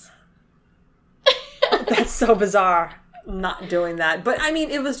listeners. That's so bizarre. Not doing that. But I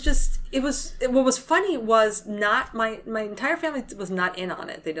mean, what was funny was not my entire family was not in on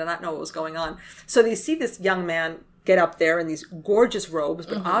it. They did not know what was going on. So they see this young man get up there in these gorgeous robes,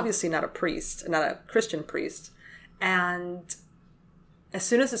 but obviously not a priest, not a Christian priest. And as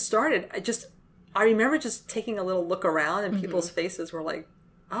soon as it started, I remember just taking a little look around and people's faces were like,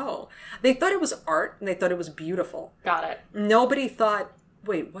 oh. They thought it was art and they thought it was beautiful. Got it. Nobody thought,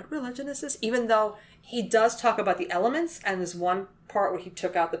 wait, what religion is this? Even though he does talk about the elements, and there's one part where he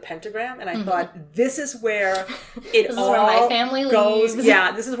took out the pentagram, and I thought, this is where it all where my family goes. leaves.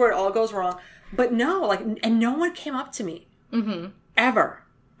 Yeah, this is where it all goes wrong. But no, and no one came up to me ever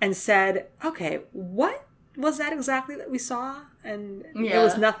and said, okay, what was that exactly that we saw? And it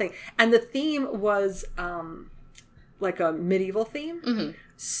was nothing. And the theme was like a medieval theme.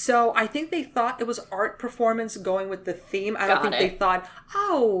 So I think they thought it was art performance going with the theme. I don't think they thought,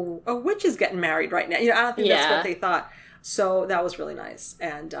 oh, a witch is getting married right now. I don't think that's what they thought. So that was really nice.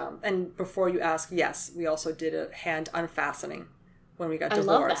 And before you ask, yes, we also did a hand unfastening when we got divorced.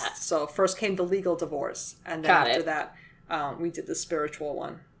 I love that. So first came the legal divorce, and then after that, we did the spiritual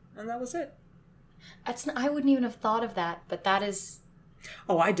one, and that was it. I wouldn't even have thought of that, but that is...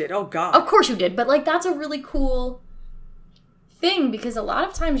 Oh, I did. Oh, God. Of course you did, but that's a really cool thing, because a lot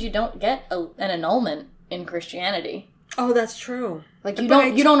of times you don't get an annulment in Christianity. Oh, that's true. You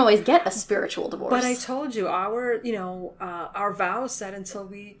don't always get a spiritual divorce. But I told you, our vows said until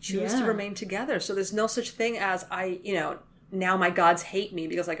we choose to remain together. So there's no such thing as now my gods hate me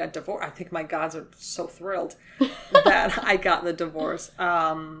because I got divorced. I think my gods are so thrilled that I got the divorce.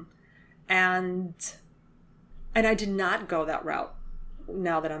 And I did not go that route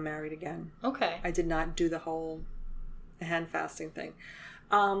now that I'm married again. Okay. I did not do the whole hand fasting thing.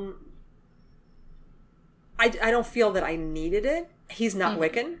 I don't feel that I needed it. He's not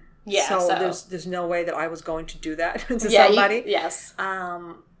Wiccan. Yeah. So there's no way that I was going to do that to somebody. Yes.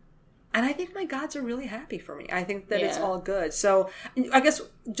 And I think my gods are really happy for me. I think that it's all good. So I guess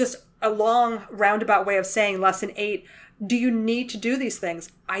just a long roundabout way of saying lesson 8, do you need to do these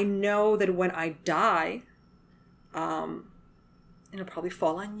things? I know that when I die, it'll probably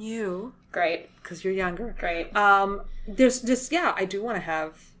fall on you. Great. Because you're younger. Great. There's just, I do want to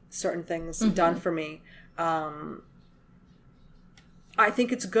have certain things done for me. I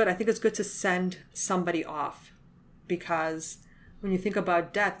think it's good. I think it's good to send somebody off, because when you think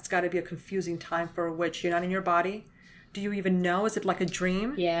about death, it's got to be a confusing time for a witch. You're not in your body. Do you even know? Is it like a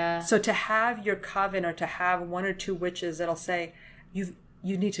dream? Yeah. So to have your coven, or to have 1 or 2 witches that'll say, you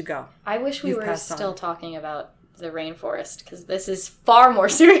need to go. I wish we were still talking about the rainforest, because this is far more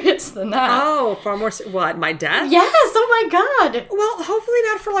serious than that. Oh, far more... What, my death? Yes, oh my God. Well, hopefully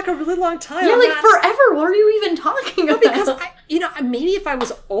not for a really long time. Yeah, forever. What are you even talking about? Because, maybe if I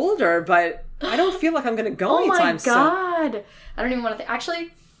was older, but I don't feel like I'm going to go anytime soon. Oh my God. I don't even want to think.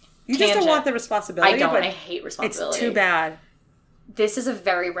 Actually, you just don't want the responsibility. I don't. I hate responsibility. It's too bad. This is a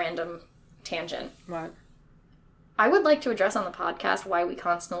very random tangent. What? I would like to address on the podcast why we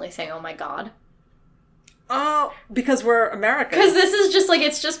constantly say, oh my God. Oh, because we're Americans. Because this is just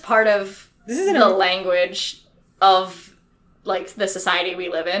it's just part of the language of the society we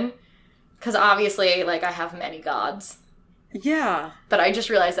live in. Because obviously, I have many gods. Yeah. But I just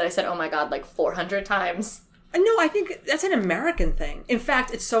realized that I said, oh my God, 400 times. No, I think that's an American thing. In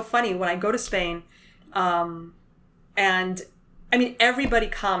fact, it's so funny when I go to Spain, and everybody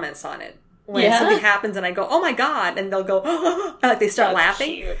comments on it. When something happens and I go, oh my God, and they'll go, oh, and they start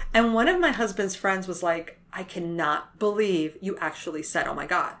laughing. Cute. And one of my husband's friends was like, I cannot believe you actually said, oh my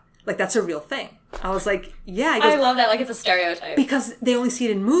God. That's a real thing. I was like, yeah. I love that. It's a stereotype. Because they only see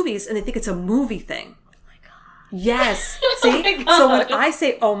it in movies and they think it's a movie thing. Yes. See? So when I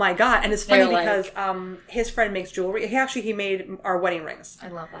say, oh my God, and it's funny because his friend makes jewelry. He made our wedding rings. I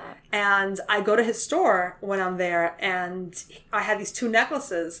love that. And I go to his store when I'm there, and I had these 2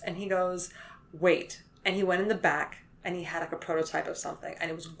 necklaces, and he goes, wait. And he went in the back, and he had a prototype of something,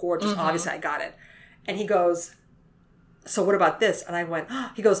 and it was gorgeous. Obviously, I got it. And he goes, so what about this? And I went,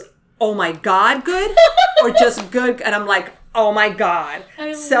 he goes, oh my God, good? Or just good? And I'm like, Oh my God.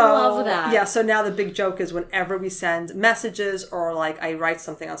 I love that. Yeah, so now the big joke is whenever we send messages or like I write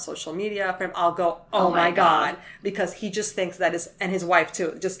something on social media for him, I'll go, oh my God. Because he just thinks that is, and his wife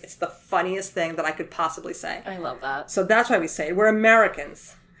too, just it's the funniest thing that I could possibly say. I love that. So that's why we say it. We're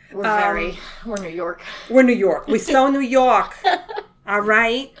Americans. We're New York. We're New York. We're so New York. All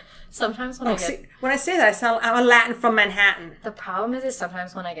right? Sometimes when when I say that, I'm a Latin from Manhattan. The problem is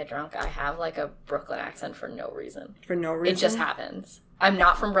sometimes when I get drunk, I have like a Brooklyn accent for no reason. For no reason? It just happens. I'm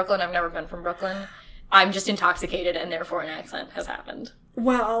not from Brooklyn. I've never been from Brooklyn. I'm just intoxicated and therefore an accent has happened.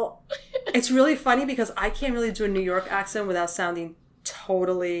 Well, it's really funny because I can't really do a New York accent without sounding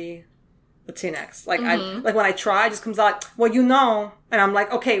totally Latinx. Like, like when I try, it just comes out, well, you know. And I'm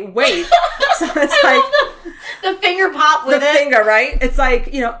like, okay, wait. So it's like... The finger pop with the finger, right? It's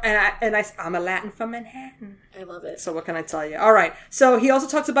like, you know, I'm a Latin from Manhattan. I love it. So what can I tell you? All right. So he also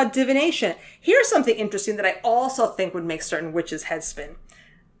talks about divination. Here's something interesting that I also think would make certain witches' heads spin.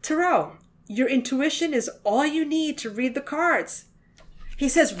 Tarot, your intuition is all you need to read the cards. He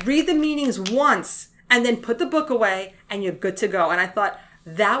says, read the meanings once and then put the book away and you're good to go. And I thought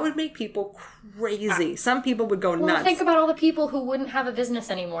that would make people crazy. Some people would go nuts. Well, think about all the people who wouldn't have a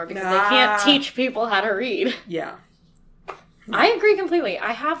business anymore because they can't teach people how to read. Yeah. I agree completely.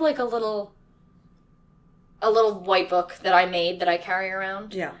 I have like a little white book that I made that I carry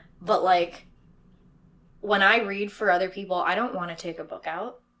around. Yeah. But like when I read for other people, I don't want to take a book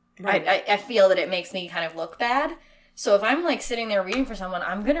out. Right. I feel that it makes me kind of look bad. So if I'm like sitting there reading for someone,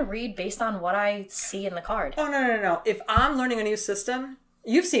 I'm going to read based on what I see in the card. Oh, no. If I'm learning a new system,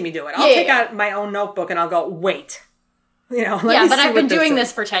 you've seen me do it. I'll take out my own notebook and I'll go, wait. You know, but I've been doing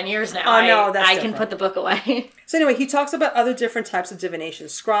this for 10 years now. Oh, no, that's I can put the book away. So anyway, he talks about other different types of divination.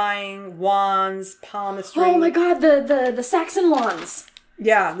 Scrying, wands, palmistry. Oh my God, the Saxon wands.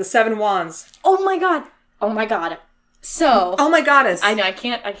 Yeah, the 7 wands. Oh my God. So. Oh my goddess. I know, I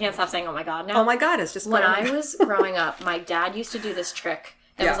can't stop saying oh my God now. Oh my goddess. Just when I was growing up, my dad used to do this trick.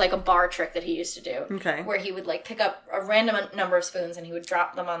 It was like a bar trick that he used to do. Okay. Where he would like pick up a random number of spoons and he would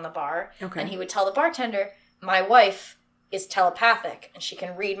drop them on the bar. Okay. And he would tell the bartender, my wife is telepathic and she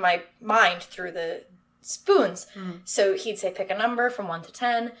can read my mind through the spoons. Mm-hmm. So he'd say pick a number from 1 to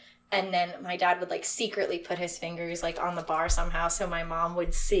 10. And then my dad would like secretly put his fingers like on the bar somehow so my mom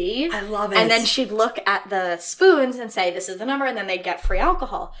would see. I love it. And then she'd look at the spoons and say, this is the number. And then they'd get free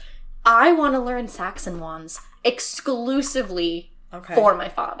alcohol. I want to learn Saxon wands exclusively for my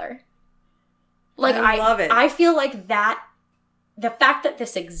father. Like I love it. I feel like that, the fact that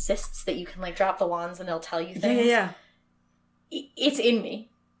this exists, that you can like drop the wands and they'll tell you things. Yeah. It's in me.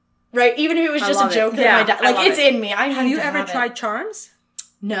 Right? Even if it was just a joke that my dad, like it's in me. Have you ever tried charms?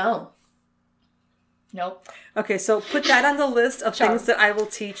 No. Nope. Okay, so put that on the list of things that I will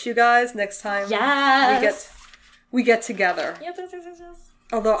teach you guys next time we get together. Yes.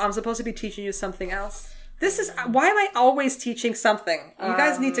 Although I'm supposed to be teaching you something else. This is, why am I always teaching something? You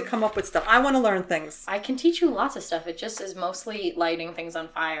guys need to come up with stuff. I want to learn things. I can teach you lots of stuff. It just is mostly lighting things on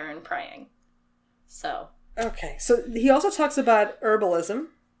fire and praying. So. Okay, so he also talks about herbalism.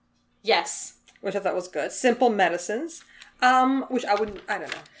 Yes. Which I thought was good. Simple medicines. Which I don't know.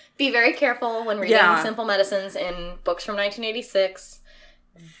 Be very careful when reading simple medicines in books from 1986.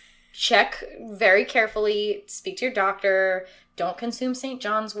 Check very carefully. Speak to your doctor. Don't consume St.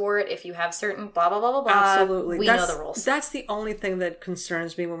 John's wort if you have certain blah, blah, blah, blah, blah. Absolutely. We know the rules. That's the only thing that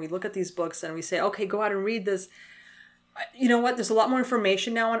concerns me when we look at these books and we say, okay, go out and read this. You know what? There's a lot more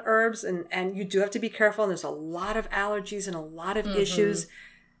information now on herbs and you do have to be careful. And there's a lot of allergies and a lot of issues.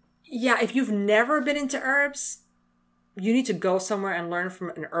 Yeah, if you've never been into herbs, you need to go somewhere and learn from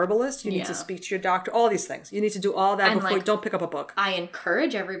an herbalist. You need to speak to your doctor. All these things. You need to do all that before you don't pick up a book. I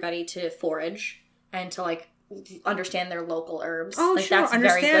encourage everybody to forage and to understand their local herbs. Oh, sure. That's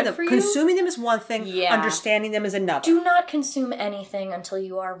understand very good them. for you. Consuming them is one thing. Yeah. Understanding them is another. Do not consume anything until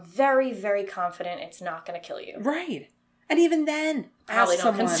you are very, very confident it's not going to kill you. Right. And even then, probably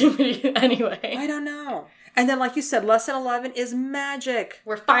don't consume it anyway. I don't know. And then, like you said, lesson 11 is magic.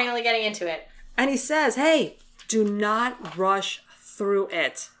 We're finally getting into it. And he says, hey, do not rush through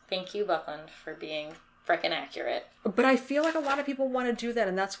it. Thank you, Buckland, for being frickin' accurate. But I feel like a lot of people want to do that.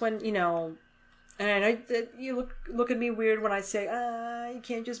 And that's when, and I know that you look at me weird when I say, you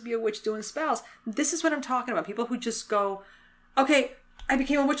can't just be a witch doing spells. This is what I'm talking about. People who just go, okay, I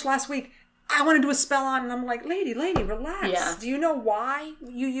became a witch last week. I want to do a spell on. And I'm like, lady, relax. Yeah. Do you know why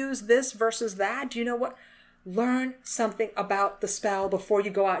you use this versus that? Do you know what? Learn something about the spell before you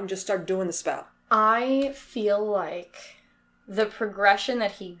go out and just start doing the spell. I feel like the progression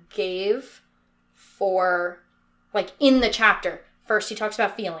that he gave for, in the chapter, First, he talks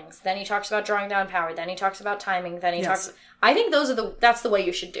about feelings. Then he talks about drawing down power. Then he talks about timing. Then he Yes. talks... I think that's the way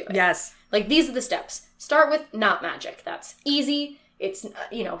you should do it. Yes. Like, these are the steps. Start with knot magic. That's easy. It's,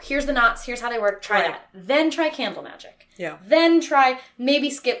 here's the knots. Here's how they work. Try Right. that. Then try candle magic. Yeah. Then maybe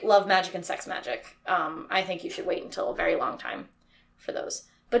skip love magic and sex magic. I think you should wait until a very long time for those.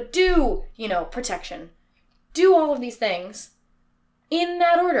 But do, protection. Do all of these things in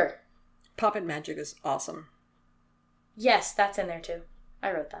that order. Puppet magic is awesome. Yes, that's in there too.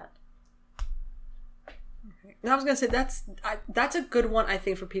 I wrote that. And I was going to say that's a good one, I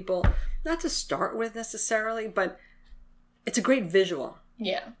think, for people not to start with necessarily, but it's a great visual.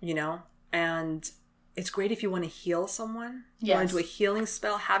 Yeah. And it's great if you want to heal someone. You Yes. want to do a healing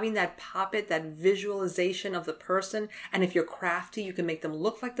spell, having that puppet, that visualization of the person. And if you're crafty, you can make them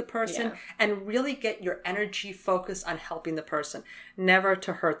look like the person and really get your energy focused on helping the person. Never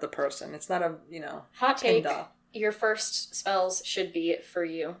to hurt the person. It's not a, Hot take. Tinder. Your first spells should be for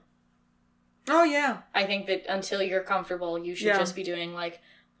you. Oh, yeah. I think that until you're comfortable, you should just be doing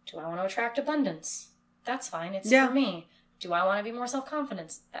do I want to attract abundance? That's fine. It's for me. Do I want to be more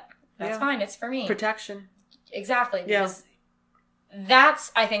self-confidence? That's fine. It's for me. Protection. Exactly. Because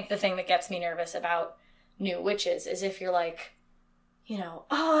that's, I think, the thing that gets me nervous about new witches is if you're like,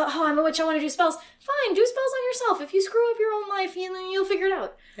 oh, I'm a witch. I want to do spells. Fine. Do spells on yourself. If you screw up your own life, you'll figure it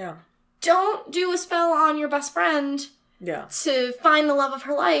out. Yeah. Don't do a spell on your best friend to find the love of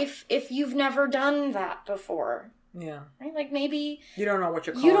her life if you've never done that before. Yeah. Right? Like, maybe you don't know what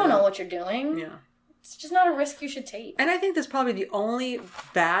you're you don't know what you're doing. Yeah. It's just not a risk you should take. And I think that's probably the only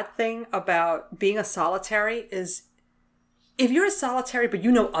bad thing about being a solitary is if you're a solitary but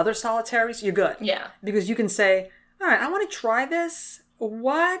you know other solitaries, you're good. Yeah. Because you can say, all right, I want to try this.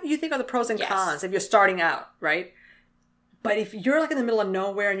 What do you think are the pros and cons if you're starting out, right? But if you're like in the middle of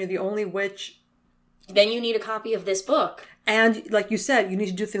nowhere and you're the only witch... Then you need a copy of this book. And like you said, you need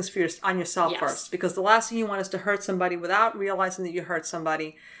to do things on yourself first. Because the last thing you want is to hurt somebody without realizing that you hurt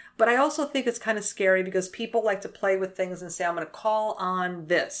somebody. But I also think it's kind of scary because people like to play with things and say, I'm going to call on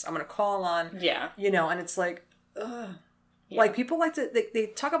this. I'm going to call on... Yeah. And it's like, ugh. Yeah. Like people like to... They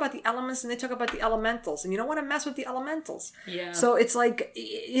talk about the elements and they talk about the elementals. And you don't want to mess with the elementals. Yeah. So it's like,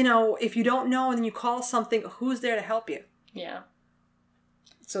 if you don't know and then you call something, who's there to help you? Yeah.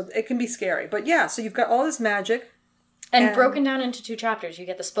 So it can be scary. But yeah, so you've got all this magic. And broken down into 2 chapters. You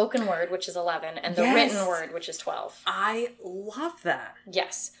get the spoken word, which is 11, and the written word, which is 12. I love that.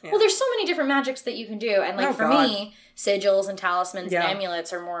 Yes. Yeah. Well, there's so many different magics that you can do. And for me, sigils and talismans and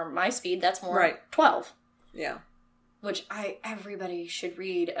amulets are more my speed. That's more 12. Yeah. Which everybody should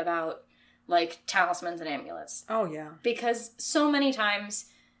read about, talismans and amulets. Oh, yeah. Because so many times,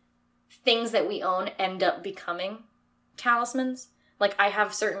 things that we own end up becoming talismans. Like, I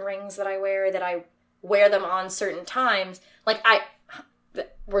have certain rings that I wear them on certain times.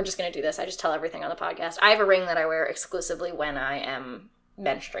 We're just going to do this. I just tell everything on the podcast. I have a ring that I wear exclusively when I am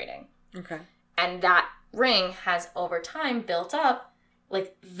menstruating. Okay. And that ring has over time built up,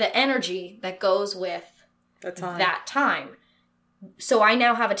 the energy that goes with that time. So I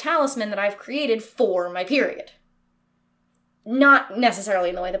now have a talisman that I've created for my period. Not necessarily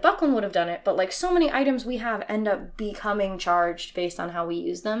in the way that Buckland would have done it, but so many items we have end up becoming charged based on how we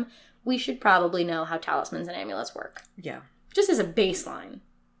use them. We should probably know how talismans and amulets work. Yeah. Just as a baseline.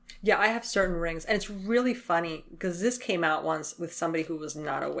 Yeah, I have certain rings. And it's really funny because this came out once with somebody who was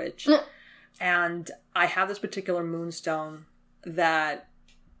not a witch. And I have this particular moonstone that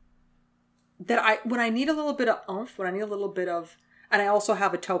when I need a little bit of oomph, when I need a little bit of... And I also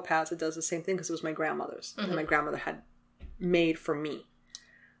have a topaz that does the same thing because it was my grandmother's. Mm-hmm. And my grandmother had made for me.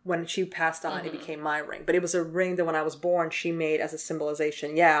 When she passed on, it became my ring. But it was a ring that when I was born, she made as a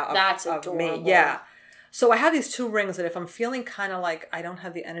symbolization. Yeah. That's adorable. Me. Yeah. So I have these 2 rings that if I'm feeling kind of like I don't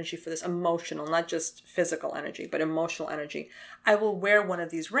have the energy for this emotional, not just physical energy, but emotional energy, I will wear one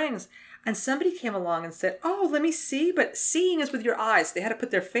of these rings. And somebody came along and said, oh, let me see. But seeing is with your eyes. They had to put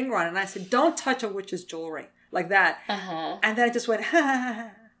their finger on it. And I said, don't touch a witch's jewelry. Like that. Uh-huh. And then I just went,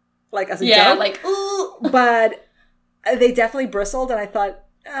 like as a joke. Ooh. But they definitely bristled. And I thought,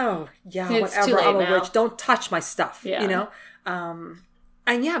 oh, yeah, it's whatever. I'm a now. witch. Don't touch my stuff,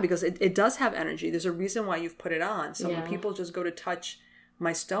 And yeah, because it does have energy. There's a reason why you've put it on. So when people just go to touch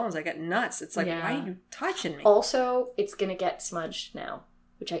my stones, I get nuts. It's like, why are you touching me? Also, it's going to get smudged now.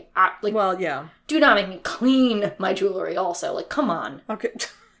 Which well, yeah. Do not make me clean my jewelry also. Come on. Okay.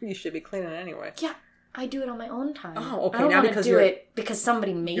 You should be cleaning it anyway. Yeah. I do it on my own time. Oh, okay. I don't now want to do it because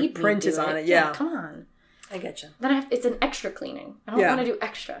somebody made me do print is on it. Yeah. Come on. I get you. Then it's an extra cleaning. I don't want to do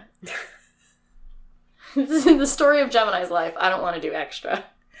extra. This is the story of Gemini's life. I don't want to do extra.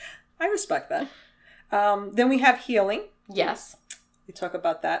 I respect that. Then we have healing. Yes. We talk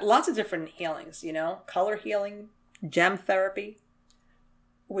about that. Lots of different healings, you know, color healing, gem therapy,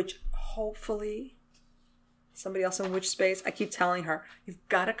 which hopefully somebody else in Witch Space, I keep telling her, you've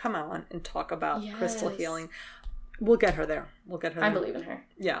got to come on and talk about crystal healing. We'll get her there. We'll get her there. I believe in her.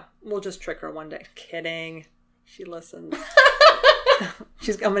 Yeah. We'll just trick her one day. Kidding. She listens.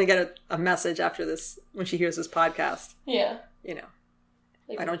 I'm going to get a message after this when she hears this podcast. Yeah. You know,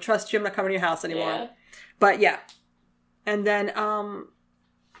 I don't trust you. I'm not coming to your house anymore. Yeah. But yeah. And then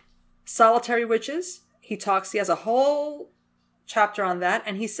Solitary Witches. He has a whole chapter on that.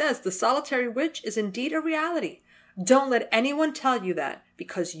 And he says, the solitary witch is indeed a reality. Don't let anyone tell you that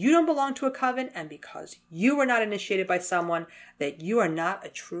because you don't belong to a coven and because you were not initiated by someone that you are not a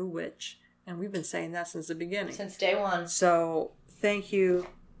true witch. And we've been saying that since the beginning. Since day one. So thank you,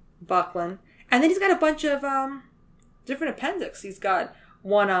 Buckland. And then he's got a bunch of different appendix. He's got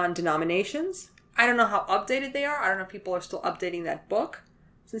one on denominations. I don't know how updated they are. I don't know if people are still updating that book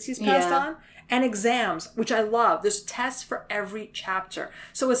since he's passed on. And exams, which I love. There's tests for every chapter.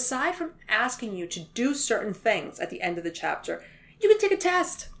 So aside from asking you to do certain things at the end of the chapter, you can take a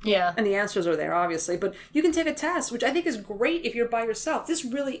test. Yeah. And the answers are there, obviously. But you can take a test, which I think is great if you're by yourself. This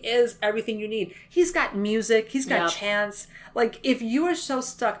really is everything you need. He's got music. He's got chants. Like, if you are so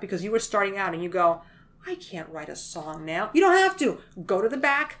stuck because you were starting out and you go, I can't write a song now. You don't have to. Go to the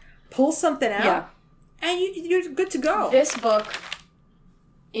back, pull something out, and you're good to go. This book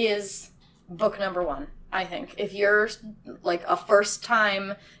is book number 1, I think. If you're like a first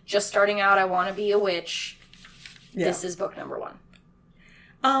time just starting out, I want to be a witch, this is book number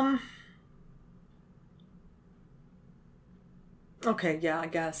 1. Okay, yeah, I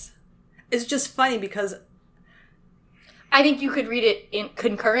guess. It's just funny because I think you could read it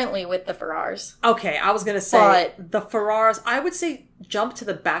concurrently with the Farrars. Okay, I was going to say the Farrars, I would say jump to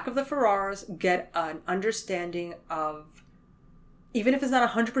the back of the Farrars, get an understanding of, even if it's not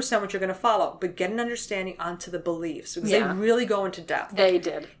 100% what you're going to follow, but get an understanding onto the beliefs. Because they really go into depth. They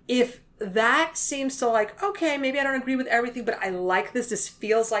did. If that seems to like, okay, maybe I don't agree with everything, but I like this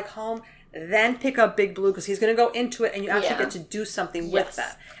feels like home, then pick up Big Blue because he's going to go into it and you actually get to do something with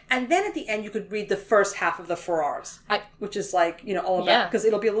that. And then at the end, you could read the first half of the Farrars, which is like, you know, all about, because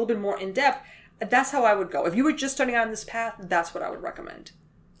it'll be a little bit more in depth. That's how I would go. If you were just starting out on this path, that's what I would recommend.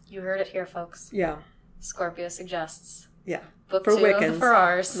 You heard it here, folks. Yeah. Scorpio suggests. Yeah. Book for 2 Wiccans, of the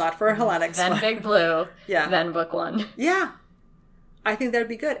Farrars. Not for Hellenics. Then Big Blue. Then book 1. Yeah. I think that'd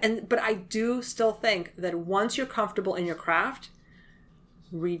be good. But I do still think that once you're comfortable in your craft,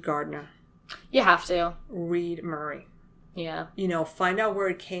 read Gardner. You have to. Read Murray. Yeah. You know, find out where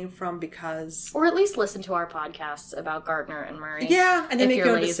it came from because... Or at least listen to our podcasts about Gardner and Murray. Yeah, and then make your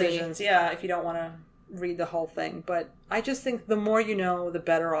own decisions. Yeah, if you don't want to read the whole thing. But I just think the more you know, the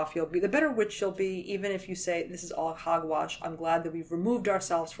better off you'll be. The better witch you'll be, even if you say, this is all hogwash. I'm glad that we've removed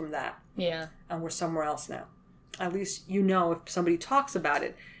ourselves from that. Yeah. And we're somewhere else now. At least you know if somebody talks about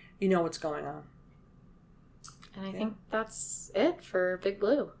it, you know what's going on. And I think that's it for Big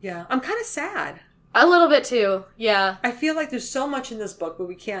Blue. Yeah. I'm kind of sad. A little bit too. Yeah. I feel like there's so much in this book, but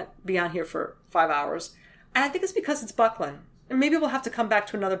we can't be on here for 5 hours. And I think it's because it's Buckland. And maybe we'll have to come back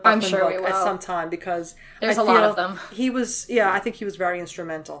to another Buckland book at some time because there's a lot of them. He was, I think he was very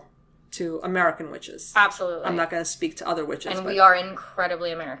instrumental to American witches. Absolutely. I'm not going to speak to other witches. And we are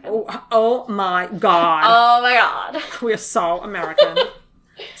incredibly American. Oh my God. Oh my God. We are so American.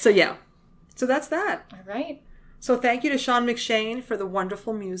 So yeah. So that's that. All right. So thank you to Sean McShane for the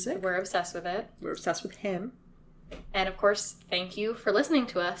wonderful music. We're obsessed with it. We're obsessed with him. And of course, thank you for listening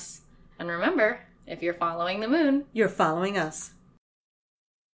to us. And remember, if you're following the moon, you're following us.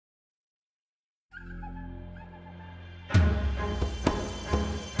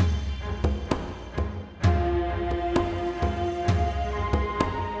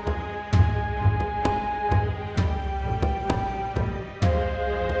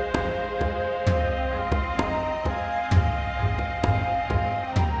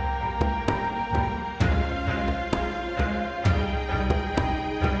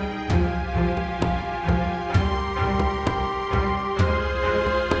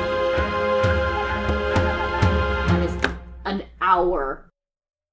 hour